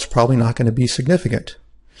all. It's probably not going to be significant.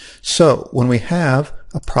 So when we have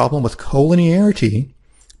a problem with collinearity,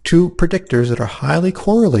 two predictors that are highly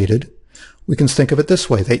correlated, we can think of it this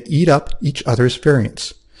way. They eat up each other's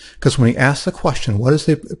variance. Because when we ask the question, what is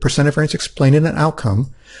the percent of variance explained in an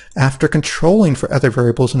outcome, after controlling for other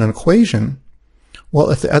variables in an equation, well,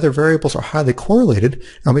 if the other variables are highly correlated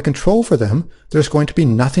and we control for them, there's going to be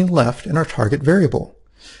nothing left in our target variable.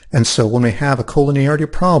 And so when we have a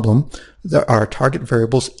collinearity problem, our target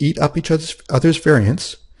variables eat up each other's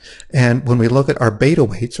variance. And when we look at our beta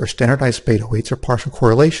weights, or standardized beta weights, or partial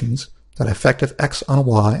correlations, that effect of x on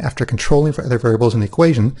y after controlling for other variables in the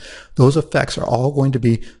equation, those effects are all going to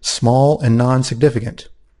be small and non-significant.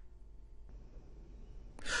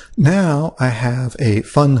 Now I have a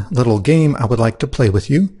fun little game I would like to play with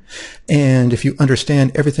you, and if you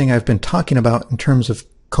understand everything I've been talking about in terms of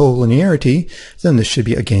collinearity, then this should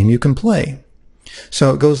be a game you can play.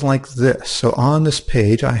 So it goes like this. So on this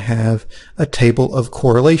page, I have a table of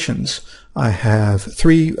correlations. I have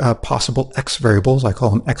three possible x variables. I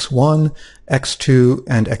call them x1, x2,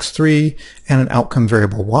 and x3, and an outcome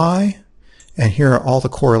variable y. And here are all the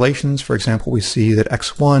correlations. For example, we see that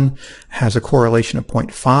x1 has a correlation of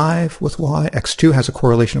 0.5 with y, x2 has a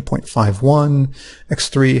correlation of 0.51,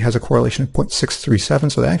 x3 has a correlation of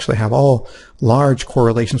 0.637. So they actually have all large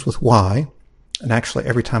correlations with y. And actually,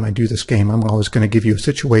 every time I do this game, I'm always going to give you a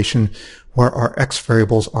situation where our x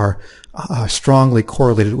variables are strongly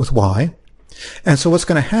correlated with y. And so what's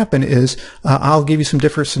going to happen is I'll give you some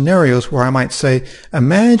different scenarios where I might say,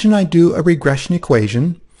 imagine I do a regression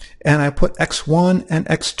equation and I put x1 and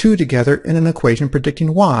x2 together in an equation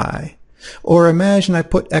predicting y. Or imagine I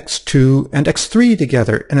put x2 and x3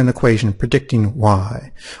 together in an equation predicting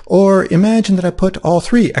y. Or imagine that I put all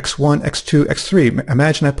three, x1, x2, x3.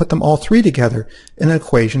 Imagine I put them all three together in an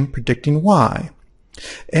equation predicting y.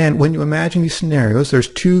 And when you imagine these scenarios, there's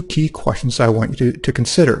two key questions I want you to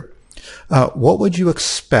consider. What would you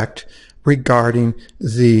expect regarding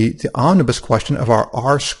the omnibus question of our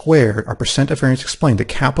R squared, our percent of variance explained, the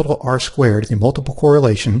capital R squared, the multiple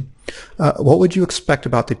correlation? What would you expect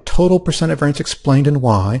about the total percent of variance explained in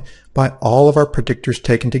y by all of our predictors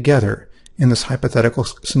taken together in this hypothetical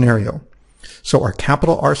scenario? So our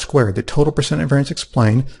capital R squared, the total percent of variance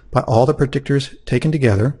explained by all the predictors taken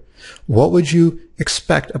together, what would you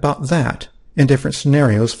expect about that in different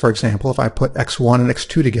scenarios? For example, if I put x1 and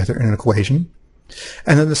x2 together in an equation.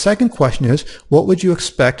 And then the second question is, what would you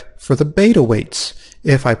expect for the beta weights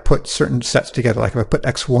if I put certain sets together? Like if I put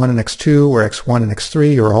x1 and x2 or x1 and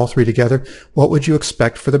x3 or all three together, what would you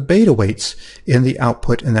expect for the beta weights in the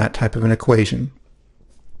output in that type of an equation?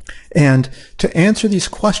 And to answer these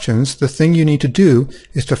questions, the thing you need to do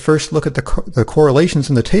is to first look at the correlations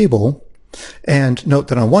in the table and note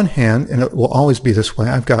that on one hand, and it will always be this way,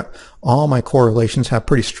 I've got all my correlations have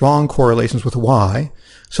pretty strong correlations with y,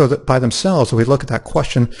 so that by themselves, if we look at that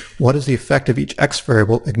question, what is the effect of each x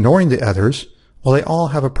variable ignoring the others? Well, they all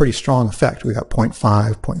have a pretty strong effect. We got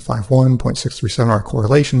 0.5, 0.51, 0.637 are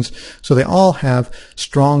correlations, so they all have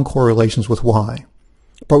strong correlations with y.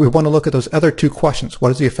 But we want to look at those other two questions.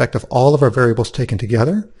 What is the effect of all of our variables taken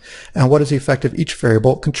together? And what is the effect of each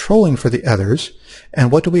variable controlling for the others?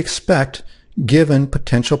 And what do we expect given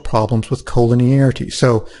potential problems with collinearity?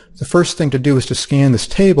 So the first thing to do is to scan this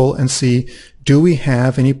table and see, do we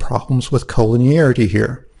have any problems with collinearity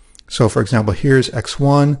here? So for example, here's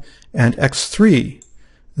x1 and x3.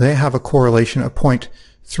 They have a correlation of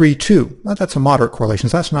 0.32. Well, that's a moderate correlation,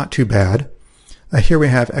 so that's not too bad. Here we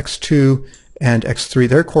have x2 and x3,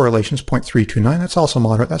 their correlation is 0.329. That's also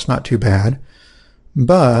moderate. That's not too bad.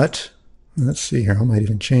 But let's see here. I might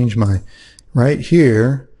even change my right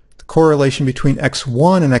here. The correlation between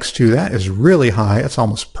x1 and x2, that is really high. It's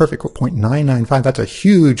almost perfect with 0.995. That's a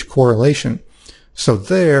huge correlation. So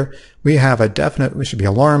there we have a definite, we should be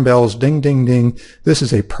alarm bells, ding, ding, ding. This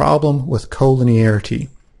is a problem with collinearity.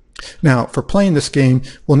 Now, for playing this game,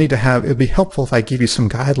 we'll need to have, it would be helpful if I give you some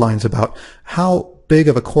guidelines about how big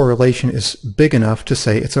of a correlation is big enough to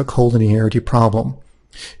say it's a collinearity problem.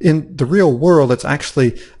 In the real world, it's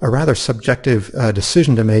actually a rather subjective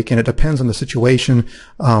decision to make, and it depends on the situation.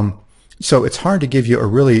 So it's hard to give you a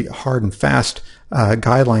really hard and fast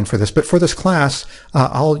guideline for this. But for this class,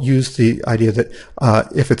 I'll use the idea that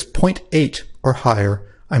if it's 0.8 or higher,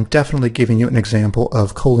 I'm definitely giving you an example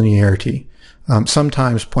of collinearity.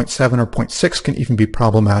 Sometimes 0.7 or 0.6 can even be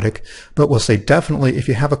problematic, but we'll say definitely if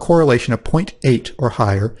you have a correlation of 0.8 or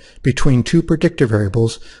higher between two predictor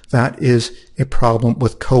variables, that is a problem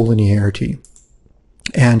with collinearity.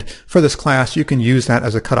 And for this class, you can use that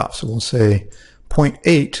as a cutoff. So we'll say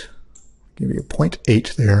 0.8, give you a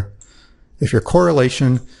 0.8 there. If your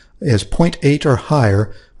correlation is 0.8 or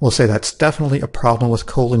higher, we'll say that's definitely a problem with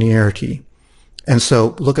collinearity. And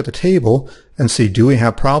so look at the table and see, do we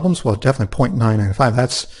have problems? Well, definitely 0.995.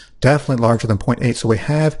 That's definitely larger than 0.8. So we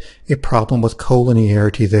have a problem with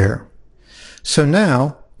collinearity there. So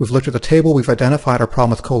now we've looked at the table. We've identified our problem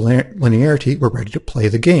with collinearity. We're ready to play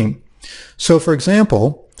the game. So for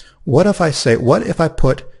example, what if I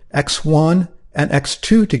put x1 and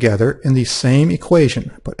x2 together in the same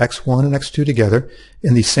equation? Put x1 and x2 together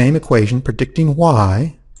in the same equation predicting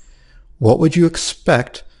y. What would you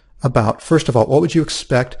expect about, first of all, what would you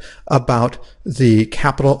expect about the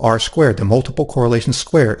capital R squared, the multiple correlation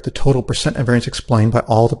squared, the total percent of variance explained by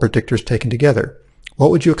all the predictors taken together?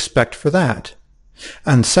 What would you expect for that?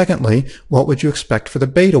 And secondly, what would you expect for the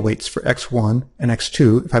beta weights for x1 and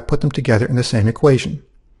x2 if I put them together in the same equation?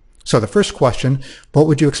 So the first question, what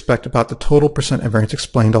would you expect about the total percent of variance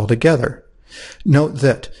explained altogether? Note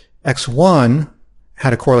that x1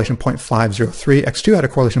 had a correlation of 0.503, x2 had a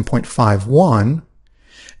correlation of 0.51.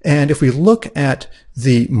 And if we look at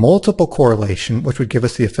the multiple correlation, which would give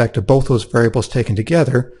us the effect of both those variables taken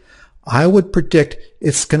together, I would predict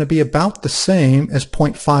it's going to be about the same as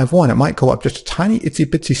 0.51. It might go up just a tiny itsy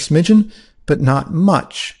bitsy smidgen, but not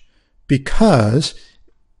much, because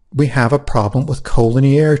we have a problem with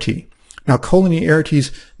collinearity. Now, collinearity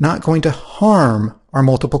is not going to harm our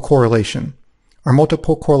multiple correlation. Our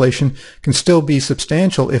multiple correlation can still be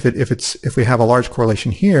substantial if we have a large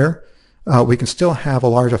correlation here. We can still have a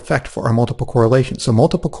large effect for our multiple correlation. So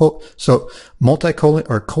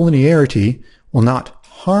collinearity will not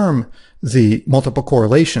harm the multiple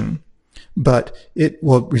correlation, but it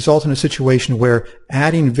will result in a situation where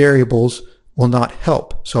adding variables will not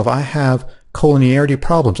help. So if I have collinearity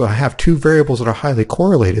problems, or I have two variables that are highly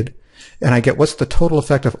correlated, and I get what's the total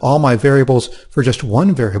effect of all my variables for just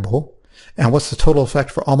one variable, and what's the total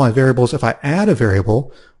effect for all my variables if I add a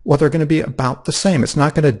variable, well, they're going to be about the same. It's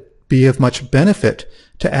not going to be of much benefit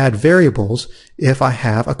to add variables if I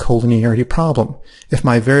have a collinearity problem. If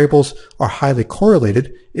my variables are highly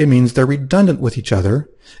correlated, it means they're redundant with each other,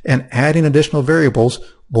 and adding additional variables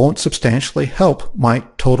won't substantially help my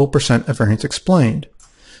total percent of variance explained.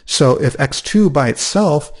 So if x2 by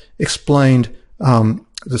itself explained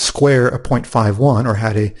the square of 0.51, or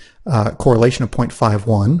had a correlation of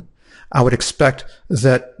 0.51, I would expect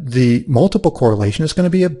that the multiple correlation is going to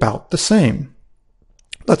be about the same.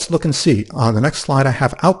 Let's look and see. On the next slide, I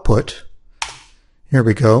have output. Here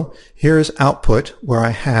we go. Here's output, where I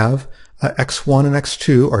have x1 and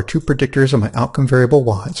x2 are two predictors of my outcome variable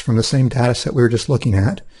y. It's from the same data set we were just looking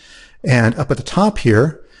at. And up at the top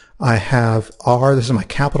here, I have R. This is my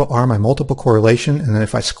capital R, my multiple correlation. And then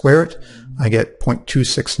if I square it, I get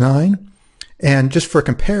 0.269. And just for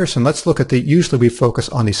comparison, let's look at usually we focus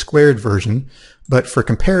on the squared version, but for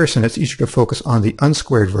comparison, it's easier to focus on the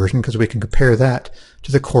unsquared version because we can compare that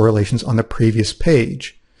to the correlations on the previous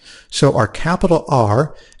page. So our capital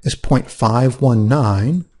R is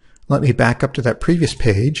 0.519. Let me back up to that previous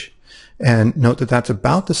page and note that that's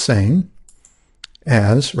about the same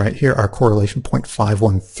as, right here, our correlation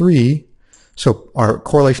 0.513. So our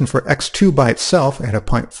correlation for x2 by itself, I had a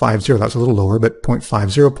 0.50, that was a little lower, but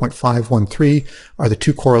 0.50, 0.513 are the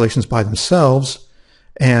two correlations by themselves.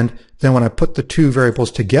 And then when I put the two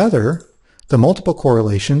variables together, the multiple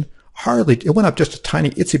correlation it went up just a tiny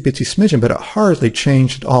itsy bitsy smidgen, but it hardly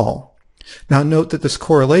changed at all. Now note that this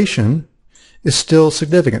correlation is still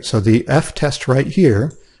significant. So the F test right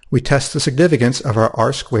here, we test the significance of our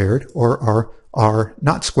R squared or our R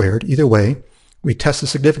not squared, either way. We test the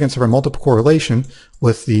significance of our multiple correlation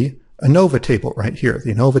with the ANOVA table right here.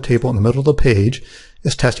 The ANOVA table in the middle of the page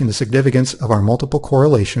is testing the significance of our multiple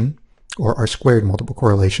correlation, or our squared multiple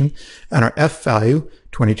correlation, and our F value,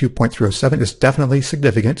 22.307, is definitely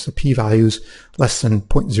significant. So p-value is less than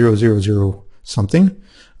 0.000 something.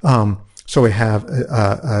 So we have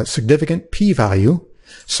a significant p-value.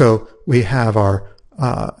 So we have our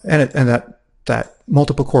that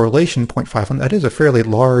multiple correlation, 0.51, that is a fairly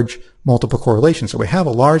large multiple correlation. So we have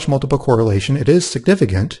a large multiple correlation. It is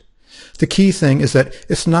significant. The key thing is that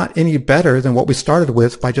it's not any better than what we started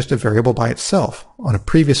with by just a variable by itself. On a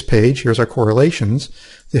previous page, here's our correlations.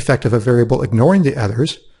 The effect of a variable ignoring the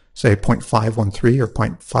others, say 0.513 or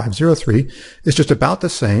 0.503, is just about the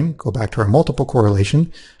same, go back to our multiple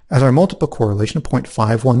correlation, as our multiple correlation of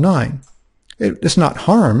 0.519. It's not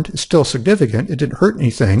harmed, it's still significant, it didn't hurt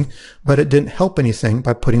anything, but it didn't help anything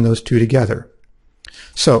by putting those two together.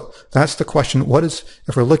 So that's the question,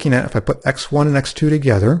 if we're looking at, if I put x1 and x2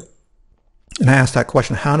 together, and I ask that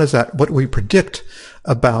question, what do we predict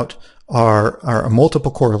about our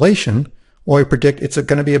multiple correlation? Well, we predict it's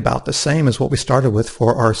going to be about the same as what we started with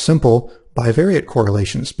for our simple bivariate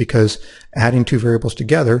correlations, because adding two variables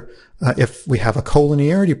together, if we have a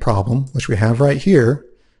collinearity problem, which we have right here,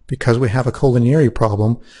 because we have a collinearity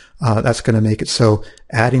problem, that's going to make it so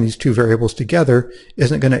adding these two variables together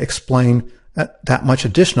isn't going to explain that much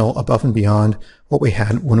additional above and beyond what we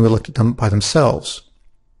had when we looked at them by themselves.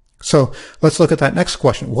 So let's look at that next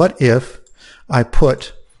question. What if I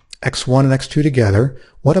put x1 and x2 together?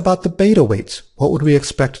 What about the beta weights? What would we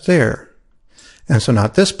expect there? And so now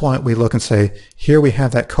at this point we look and say, here we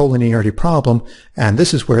have that collinearity problem, and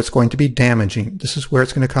this is where it's going to be damaging. This is where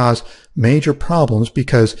it's going to cause major problems,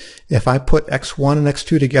 because if I put x1 and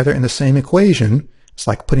x2 together in the same equation, it's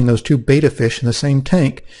like putting those two beta fish in the same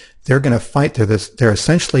tank. They're going to fight. They're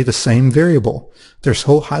essentially the same variable. They're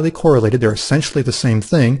so highly correlated. They're essentially the same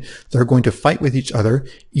thing. They're going to fight with each other,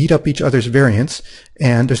 eat up each other's variance,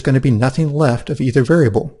 and there's going to be nothing left of either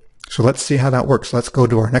variable. So let's see how that works. Let's go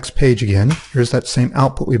to our next page again. Here's that same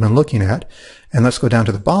output we've been looking at. And let's go down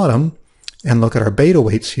to the bottom and look at our beta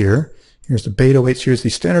weights here. Here's the beta weights. Here's the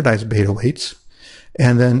standardized beta weights.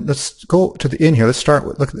 And then let's go to the end here. Let's start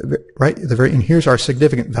with, look at the, right at the very end. Here's our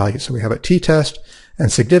significant value. So we have a t-test and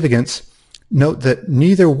significance. Note that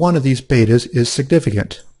neither one of these betas is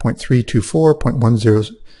significant. 0.324,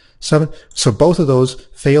 0.107. So both of those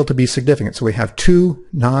fail to be significant. So we have two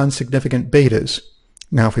non-significant betas.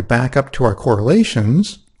 Now if we back up to our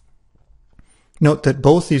correlations, note that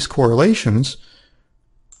both these correlations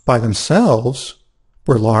by themselves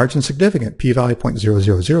were large and significant. P-value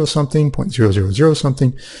 0.000 something, 0.000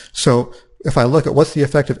 something. So if I look at what's the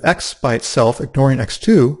effect of x by itself, ignoring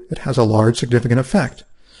x2, it has a large significant effect.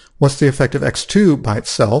 What's the effect of x2 by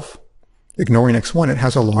itself, ignoring x1, it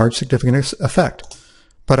has a large significant effect.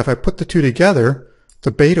 But if I put the two together,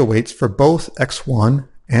 the beta weights for both x1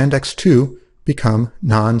 and x2 become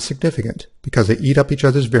non-significant because they eat up each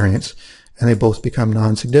other's variance and they both become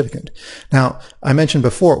non-significant. Now, I mentioned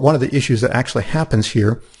before, one of the issues that actually happens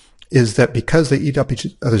here is that because they eat up each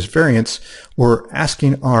other's variance, we're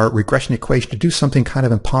asking our regression equation to do something kind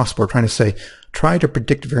of impossible. We're trying to say, try to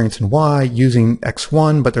predict variance in y using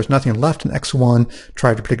x1, but there's nothing left in x1.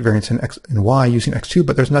 Try to predict variance in y using x2,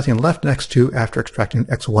 but there's nothing left in x2 after extracting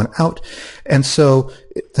x1 out. And so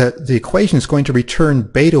the equation is going to return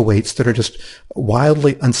beta weights that are just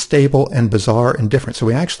wildly unstable and bizarre and different. So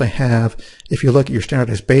we actually have, if you look at your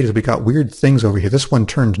standardized betas, we got weird things over here. This one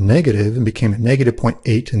turned negative and became a negative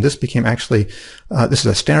 0.8, and this became actually, this is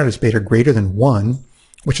a standardized beta greater than 1,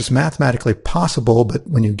 which is mathematically possible, but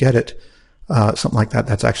when you get it, something like that,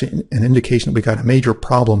 that's actually an indication that we got a major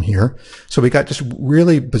problem here. So we got just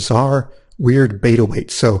really bizarre, weird beta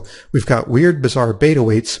weights. So we've got weird, bizarre beta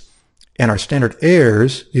weights, and our standard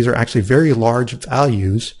errors, these are actually very large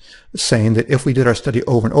values, saying that if we did our study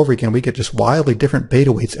over and over again, we get just wildly different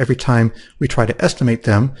beta weights every time we try to estimate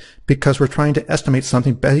them, because we're trying to estimate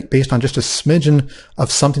something based on just a smidgen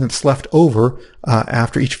of something that's left over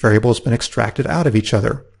after each variable has been extracted out of each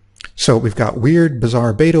other. So we've got weird,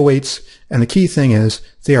 bizarre beta weights, and the key thing is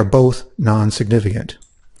they are both non-significant.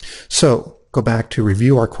 So go back to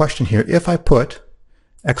review our question here. If I put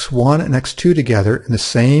x1 and x2 together in the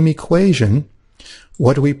same equation,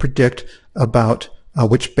 what do we predict about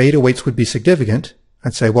which beta weights would be significant?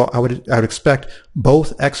 I'd say, well, I would expect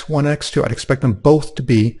both x1 and x2, I'd expect them both to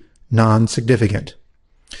be non-significant.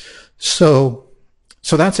 So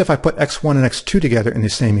that's if I put x1 and x2 together in the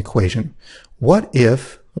same equation. What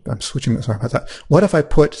if, I'm switching, sorry about that. What if I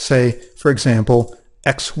put, say, for example,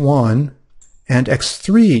 x1 and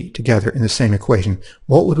x3 together in the same equation?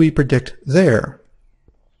 What would we predict there?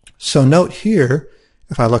 So note here,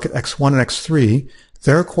 if I look at x1 and x3,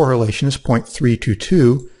 their correlation is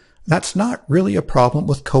 0.322. That's not really a problem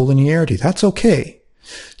with collinearity. That's okay.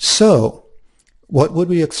 So what would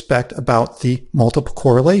we expect about the multiple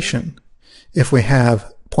correlation? If we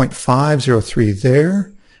have 0.503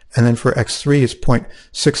 there, and then for x3 it's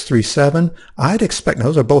 0.637, I'd expect,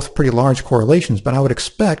 those are both pretty large correlations, but I would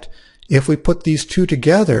expect if we put these two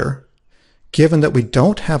together, given that we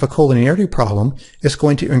don't have a collinearity problem, it's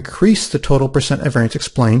going to increase the total percent of variance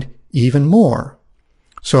explained even more.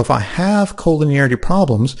 So if I have collinearity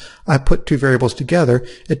problems, I put two variables together,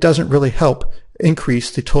 it doesn't really help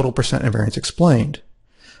increase the total percent of variance explained.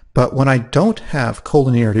 But when I don't have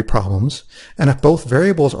collinearity problems, and if both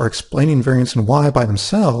variables are explaining variance in y by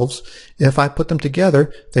themselves, if I put them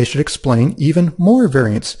together, they should explain even more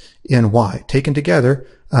variance in y. Taken together,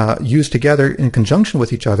 used together in conjunction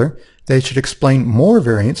with each other, they should explain more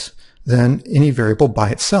variance than any variable by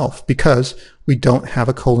itself, because we don't have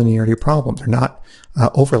a collinearity problem. They're not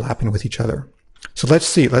overlapping with each other. So let's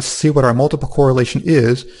see what our multiple correlation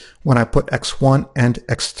is when I put x1 and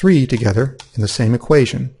x3 together in the same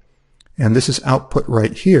equation. And this is output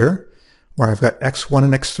right here, where I've got x1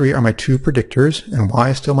 and x3 are my two predictors, and y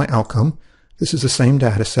is still my outcome. This is the same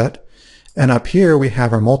data set. And up here we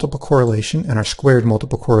have our multiple correlation and our squared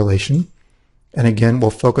multiple correlation. And again,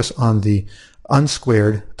 we'll focus on the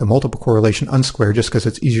unsquared, the multiple correlation unsquared, just because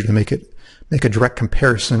it's easier to make a direct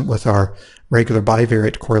comparison with our regular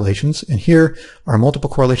bivariate correlations. And here our multiple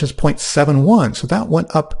correlation is 0.71, so that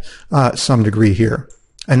went up some degree here.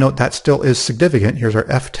 And note that still is significant. Here's our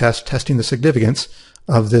f-test testing the significance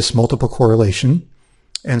of this multiple correlation.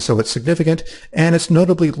 And so it's significant, and it's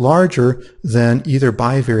notably larger than either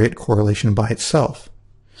bivariate correlation by itself.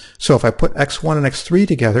 So if I put x1 and x3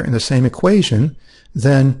 together in the same equation,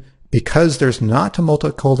 then because there's not a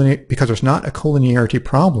collinearity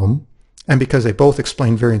problem, and because they both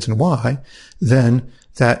explain variance in y, then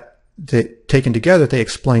that taken together, they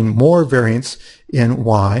explain more variance in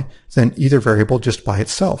y than either variable just by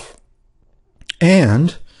itself.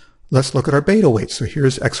 And let's look at our beta weights. So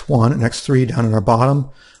here's x1 and x3 down in our bottom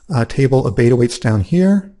table of beta weights down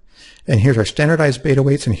here. And here's our standardized beta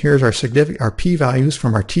weights, and here's our p-values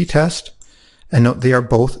from our t-test. And note they are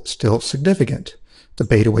both still significant. The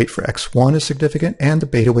beta weight for x1 is significant, and the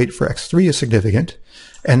beta weight for x3 is significant.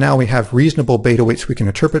 And now we have reasonable beta weights we can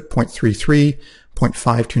interpret, 0.33,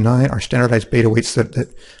 0.529, our standardized beta weights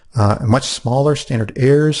that are much smaller, standard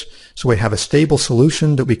errors. So we have a stable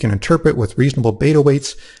solution that we can interpret with reasonable beta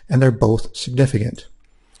weights, and they're both significant.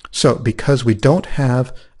 So because we don't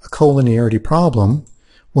have a collinearity problem,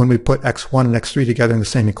 when we put x1 and x3 together in the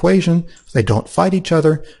same equation, they don't fight each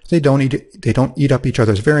other, they don't eat up each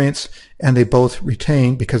other's variance, and they both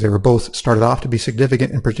retain, because they were both started off to be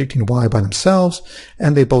significant in predicting y by themselves,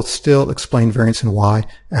 and they both still explain variance in y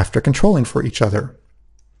after controlling for each other.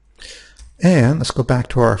 And let's go back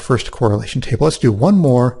to our first correlation table. Let's do one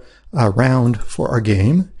more round for our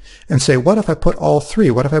game and say, what if I put all three?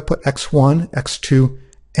 What if I put x1, x2,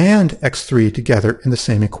 and x3 together in the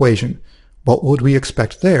same equation? What would we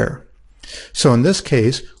expect there? So in this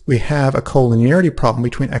case, we have a collinearity problem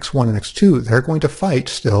between x1 and x2. They're going to fight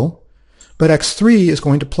still, but x3 is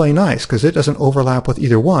going to play nice because it doesn't overlap with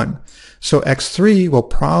either one. So x3 will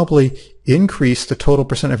probably increase the total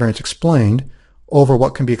percent of variance explained over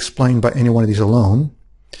what can be explained by any one of these alone.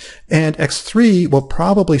 And x3 will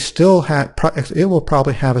probably still have, it will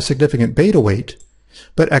probably have a significant beta weight,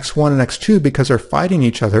 but x1 and x2, because they're fighting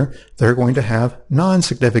each other, they're going to have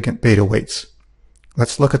non-significant beta weights.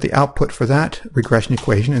 Let's look at the output for that regression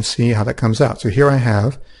equation and see how that comes out. So here I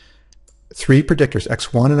have three predictors.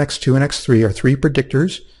 x1 and x2 and x3 are three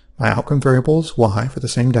predictors. My outcome variable is y for the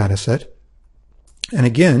same data set. And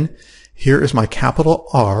again, here is my capital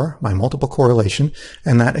R, my multiple correlation,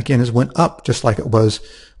 and that again went up just like it was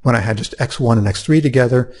when I had just x1 and x3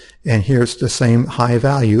 together, and here's the same high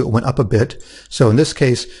value. It went up a bit. So in this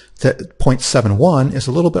case, the 0.71 is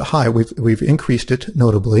a little bit high. We've increased it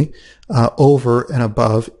notably over and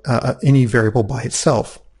above any variable by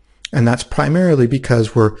itself. And that's primarily because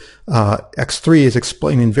x3 is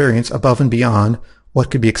explaining variance above and beyond what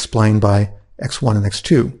could be explained by x1 and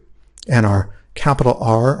x2. And our capital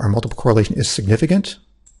R, our multiple correlation, is significant.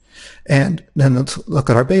 And then let's look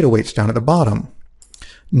at our beta weights down at the bottom.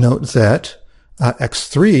 Note that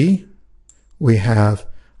x3, we have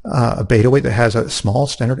a beta weight that has a small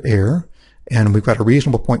standard error, and we've got a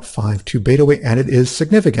reasonable 0.52 beta weight, and it is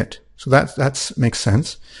significant. So that makes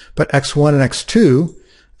sense. But x1 and x2,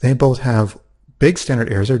 they both have big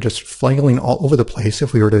standard errors. They're just flailing all over the place.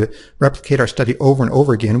 If we were to replicate our study over and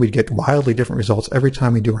over again, we'd get wildly different results every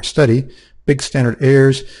time we do our study. Big standard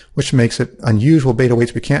errors, which makes it unusual beta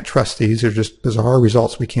weights. We can't trust these. They're just bizarre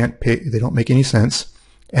results. We can't pay. They don't make any sense,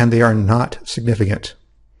 and they are not significant.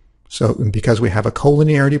 So because we have a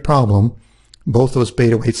collinearity problem, both those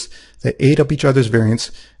beta weights, they ate up each other's variance,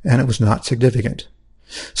 and it was not significant.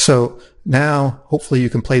 So now, hopefully you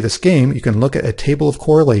can play this game. You can look at a table of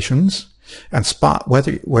correlations and spot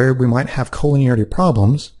where we might have collinearity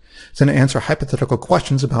problems, then answer hypothetical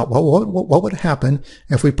questions about what would happen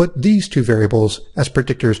if we put these two variables as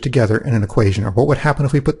predictors together in an equation, or what would happen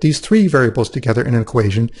if we put these three variables together in an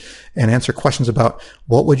equation, and answer questions about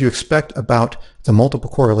what would you expect about the multiple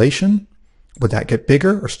correlation. Would that get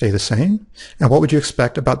bigger or stay the same? And what would you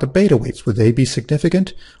expect about the beta weights? Would they be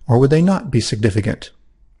significant or would they not be significant?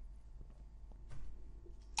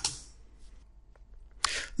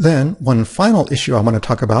 Then one final issue I want to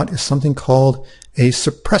talk about is something called a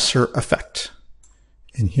suppressor effect.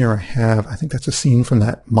 And here I have, I think that's a scene from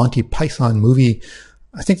that Monty Python movie.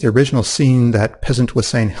 I think the original scene, that peasant was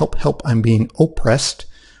saying, "Help, help, I'm being oppressed."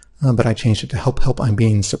 But I changed it to "Help, help, I'm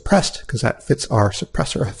being suppressed," because that fits our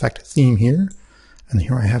suppressor effect theme here. And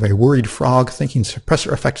here I have a worried frog thinking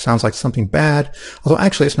suppressor effect sounds like something bad, although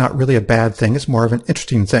actually it's not really a bad thing. It's more of an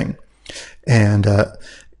interesting thing. And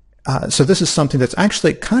so this is something that's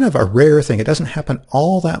actually kind of a rare thing. It doesn't happen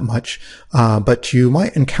all that much, but you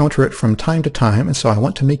might encounter it from time to time. And so I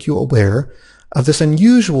want to make you aware of this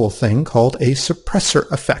unusual thing called a suppressor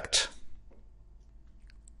effect.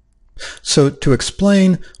 So to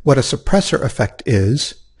explain what a suppressor effect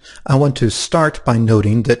is, I want to start by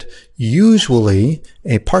noting that usually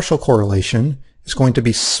a partial correlation is going to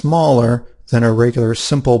be smaller than a regular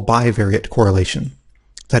simple bivariate correlation.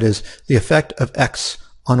 That is, the effect of x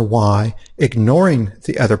on y, ignoring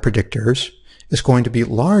the other predictors, is going to be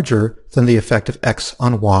larger than the effect of x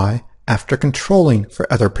on y after controlling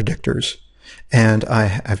for other predictors. And I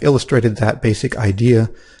have illustrated that basic idea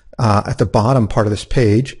at the bottom part of this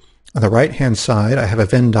page. On the right-hand side, I have a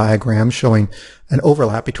Venn diagram showing an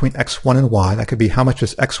overlap between x1 and y. That could be how much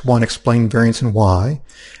does x1 explain variance in y,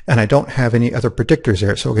 and I don't have any other predictors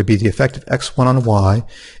there, so it could be the effect of x1 on y,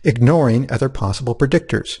 ignoring other possible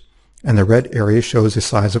predictors. And the red area shows the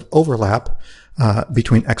size of overlap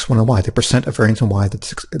between x1 and y, the percent of variance in y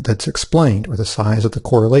that's explained, or the size of the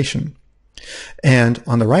correlation. And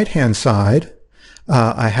on the right-hand side,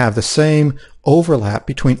 I have the same overlap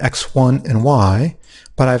between x1 and y,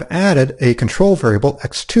 but I've added a control variable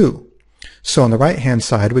x2. So on the right-hand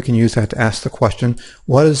side, we can use that to ask the question,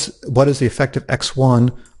 what is the effect of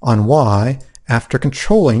x1 on y after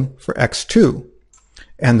controlling for x2?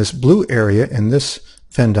 And this blue area in this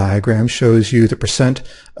Venn diagram shows you the percent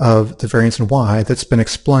of the variance in y that's been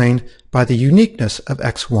explained by the uniqueness of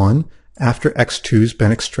x1 after x2's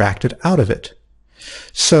been extracted out of it.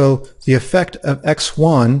 So the effect of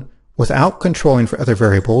x1 without controlling for other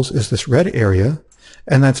variables is this red area,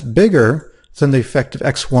 and that's bigger than the effect of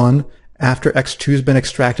x1 after x2 has been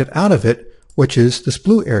extracted out of it, which is this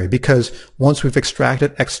blue area, because once we've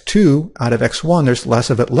extracted x2 out of x1, there's less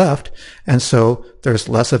of it left, and so there's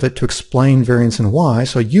less of it to explain variance in y,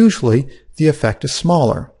 so usually the effect is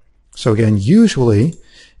smaller. So again, usually,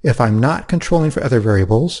 if I'm not controlling for other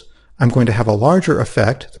variables, I'm going to have a larger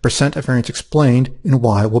effect. The percent of variance explained in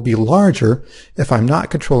y will be larger if I'm not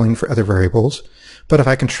controlling for other variables. But if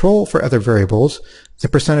I control for other variables, the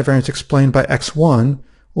percent of variance explained by x1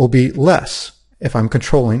 will be less if I'm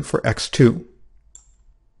controlling for x2.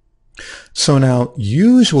 So now,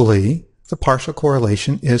 usually, the partial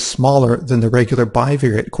correlation is smaller than the regular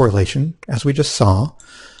bivariate correlation, as we just saw,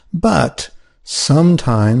 but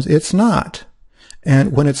sometimes it's not.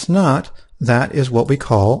 And when it's not, that is what we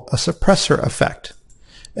call a suppressor effect.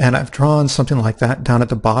 And I've drawn something like that down at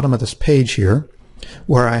the bottom of this page here,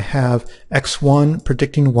 where I have x1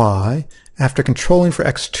 predicting y after controlling for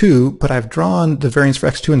x2, but I've drawn the variance for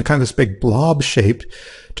x2 in kind of this big blob shape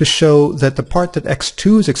to show that the part that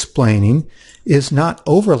x2 is explaining is not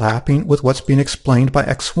overlapping with what's being explained by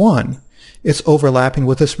x1. It's overlapping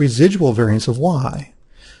with this residual variance of y.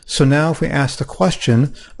 So now if we ask the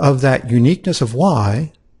question of that uniqueness of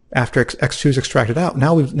y, after x2 is extracted out,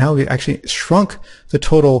 now we've actually shrunk the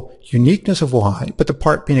total uniqueness of y, but the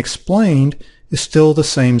part being explained is still the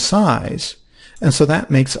same size. And so that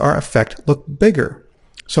makes our effect look bigger.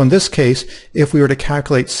 So in this case, if we were to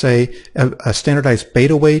calculate, say, a standardized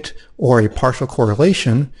beta weight or a partial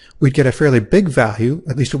correlation, we'd get a fairly big value,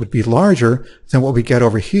 at least it would be larger than what we get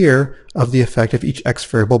over here of the effect of each x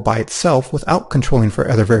variable by itself without controlling for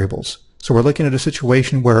other variables. So we're looking at a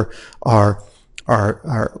situation where our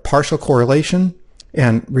partial correlation,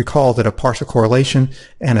 and recall that a partial correlation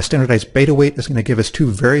and a standardized beta weight is going to give us two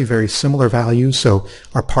very, very similar values. So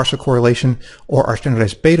our partial correlation or our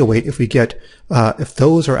standardized beta weight, if we get, if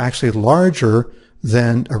those are actually larger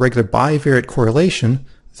than a regular bivariate correlation,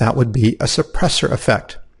 that would be a suppressor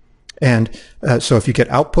effect. And so if you get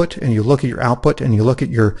output and you look at your output and you look at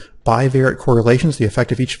your bivariate correlations, the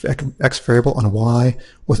effect of each x variable on y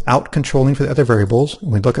without controlling for the other variables,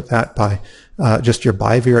 and we look at that by just your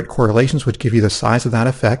bivariate correlations, which give you the size of that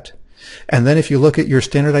effect. And then if you look at your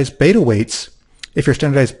standardized beta weights, if your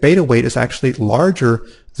standardized beta weight is actually larger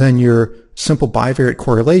than your simple bivariate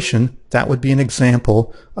correlation, that would be an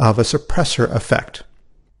example of a suppressor effect.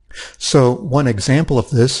 So one example of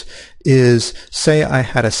this is, say I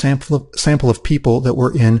had a sample of people that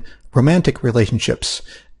were in romantic relationships,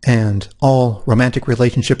 and all romantic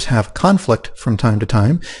relationships have conflict from time to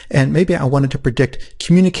time, and maybe I wanted to predict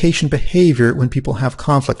communication behavior when people have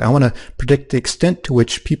conflict. I want to predict the extent to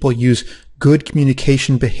which people use good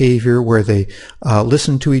communication behavior where they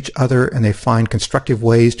listen to each other and they find constructive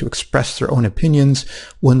ways to express their own opinions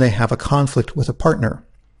when they have a conflict with a partner.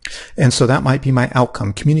 And so that might be my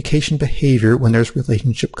outcome, communication behavior when there's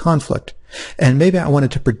relationship conflict. And maybe I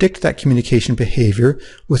wanted to predict that communication behavior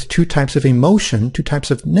with two types of emotion, two types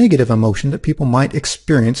of negative emotion that people might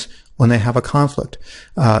experience when they have a conflict.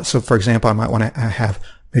 So for example, I might want to have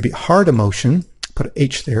maybe hard emotion, put an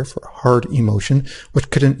H there for hard emotion, which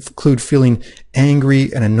could include feeling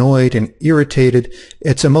angry and annoyed and irritated.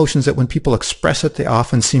 It's emotions that when people express it, they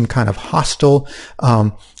often seem kind of hostile,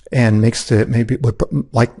 and would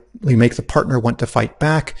likely make the partner want to fight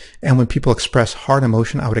back. And when people express hard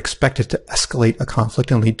emotion, I would expect it to escalate a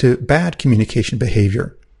conflict and lead to bad communication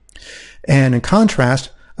behavior. And in contrast,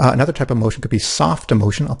 another type of emotion could be soft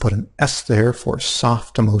emotion. I'll put an S there for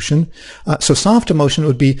soft emotion. So soft emotion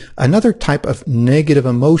would be another type of negative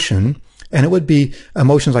emotion, and it would be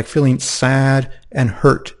emotions like feeling sad and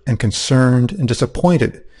hurt and concerned and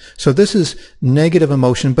disappointed. So this is negative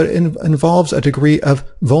emotion, but it involves a degree of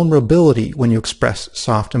vulnerability when you express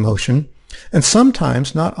soft emotion. And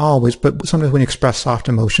sometimes, not always, but sometimes when you express soft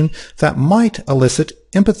emotion, that might elicit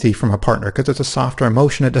empathy from a partner because it's a softer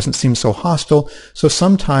emotion. It doesn't seem so hostile. So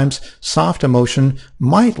sometimes soft emotion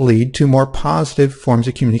might lead to more positive forms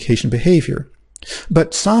of communication behavior.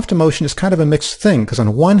 But soft emotion is kind of a mixed thing because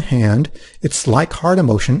on one hand, it's like hard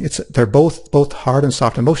emotion. They're both hard and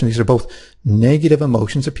soft emotion. These are both negative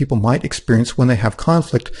emotions that people might experience when they have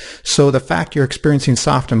conflict. So the fact you're experiencing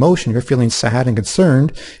soft emotion, you're feeling sad and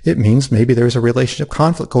concerned, it means maybe there's a relationship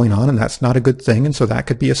conflict going on and that's not a good thing. And so that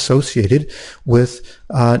could be associated with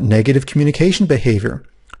negative communication behavior.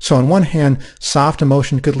 So on one hand, soft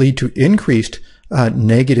emotion could lead to increased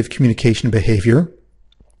negative communication behavior,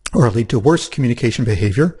 or lead to worse communication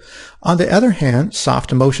behavior. On the other hand,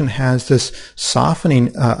 soft emotion has this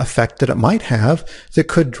softening effect that it might have that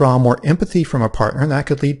could draw more empathy from a partner, and that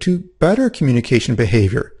could lead to better communication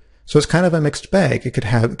behavior. So it's kind of a mixed bag. It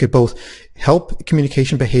could both help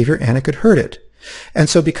communication behavior and it could hurt it. And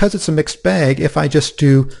so because it's a mixed bag, if I just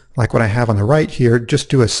do, like what I have on the right here, just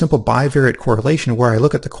do a simple bivariate correlation where I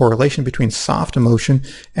look at the correlation between soft emotion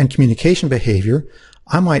and communication behavior,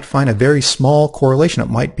 I might find a very small correlation. It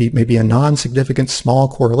might be maybe a non-significant small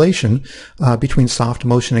correlation between soft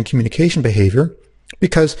emotion and communication behavior,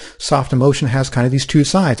 because soft emotion has kind of these two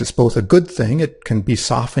sides. It's both a good thing, it can be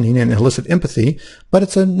softening and elicit empathy, but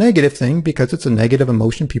it's a negative thing because it's a negative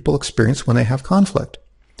emotion people experience when they have conflict.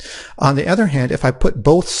 On the other hand, if I put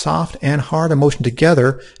both soft and hard emotion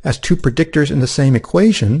together as two predictors in the same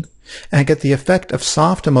equation, and I get the effect of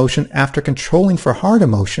soft emotion after controlling for hard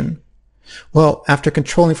emotion, well, after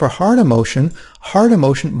controlling for hard emotion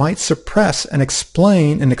might suppress and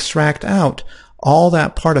explain and extract out all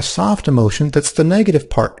that part of soft emotion that's the negative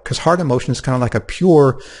part, because hard emotion is kind of like a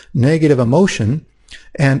pure negative emotion,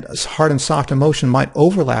 and hard and soft emotion might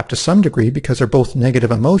overlap to some degree because they're both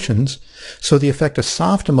negative emotions. So the effect of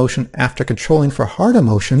soft emotion after controlling for hard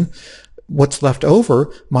emotion, what's left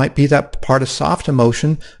over might be that part of soft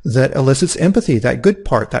emotion that elicits empathy, that good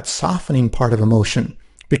part, that softening part of emotion.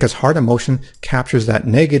 Because hard emotion captures that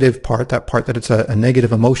negative part, that part that it's a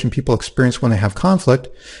negative emotion people experience when they have conflict.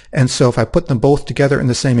 And so if I put them both together in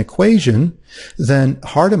the same equation, then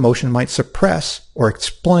hard emotion might suppress or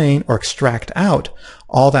explain or extract out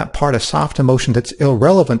all that part of soft emotion that's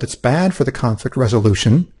irrelevant, that's bad for the conflict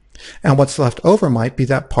resolution. And what's left over might be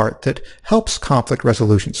that part that helps conflict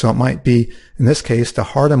resolution. So it might be, in this case, the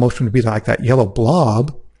hard emotion would be like that yellow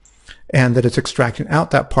blob, and that it's extracting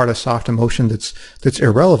out that part of soft emotion that's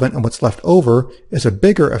irrelevant, and what's left over is a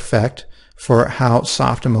bigger effect for how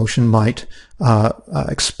soft emotion might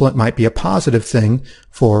be a positive thing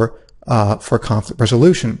for conflict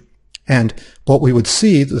resolution. And what we would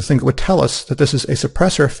see, the thing that would tell us that this is a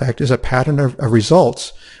suppressor effect, is a pattern of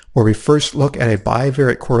results where we first look at a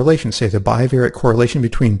bivariate correlation, say the bivariate correlation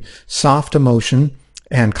between soft emotion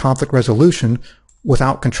and conflict resolution,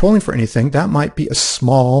 without controlling for anything. That might be a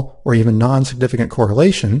small or even non-significant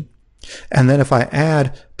correlation. And then if I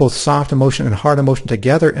add both soft emotion and hard emotion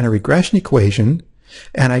together in a regression equation,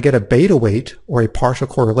 and I get a beta weight or a partial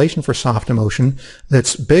correlation for soft emotion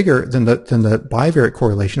that's bigger than the bivariate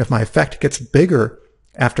correlation, if my effect gets bigger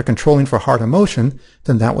after controlling for hard emotion,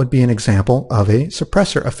 then that would be an example of a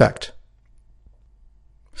suppressor effect.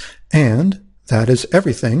 And that is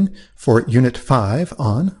everything for Unit 5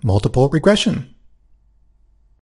 on multiple regression.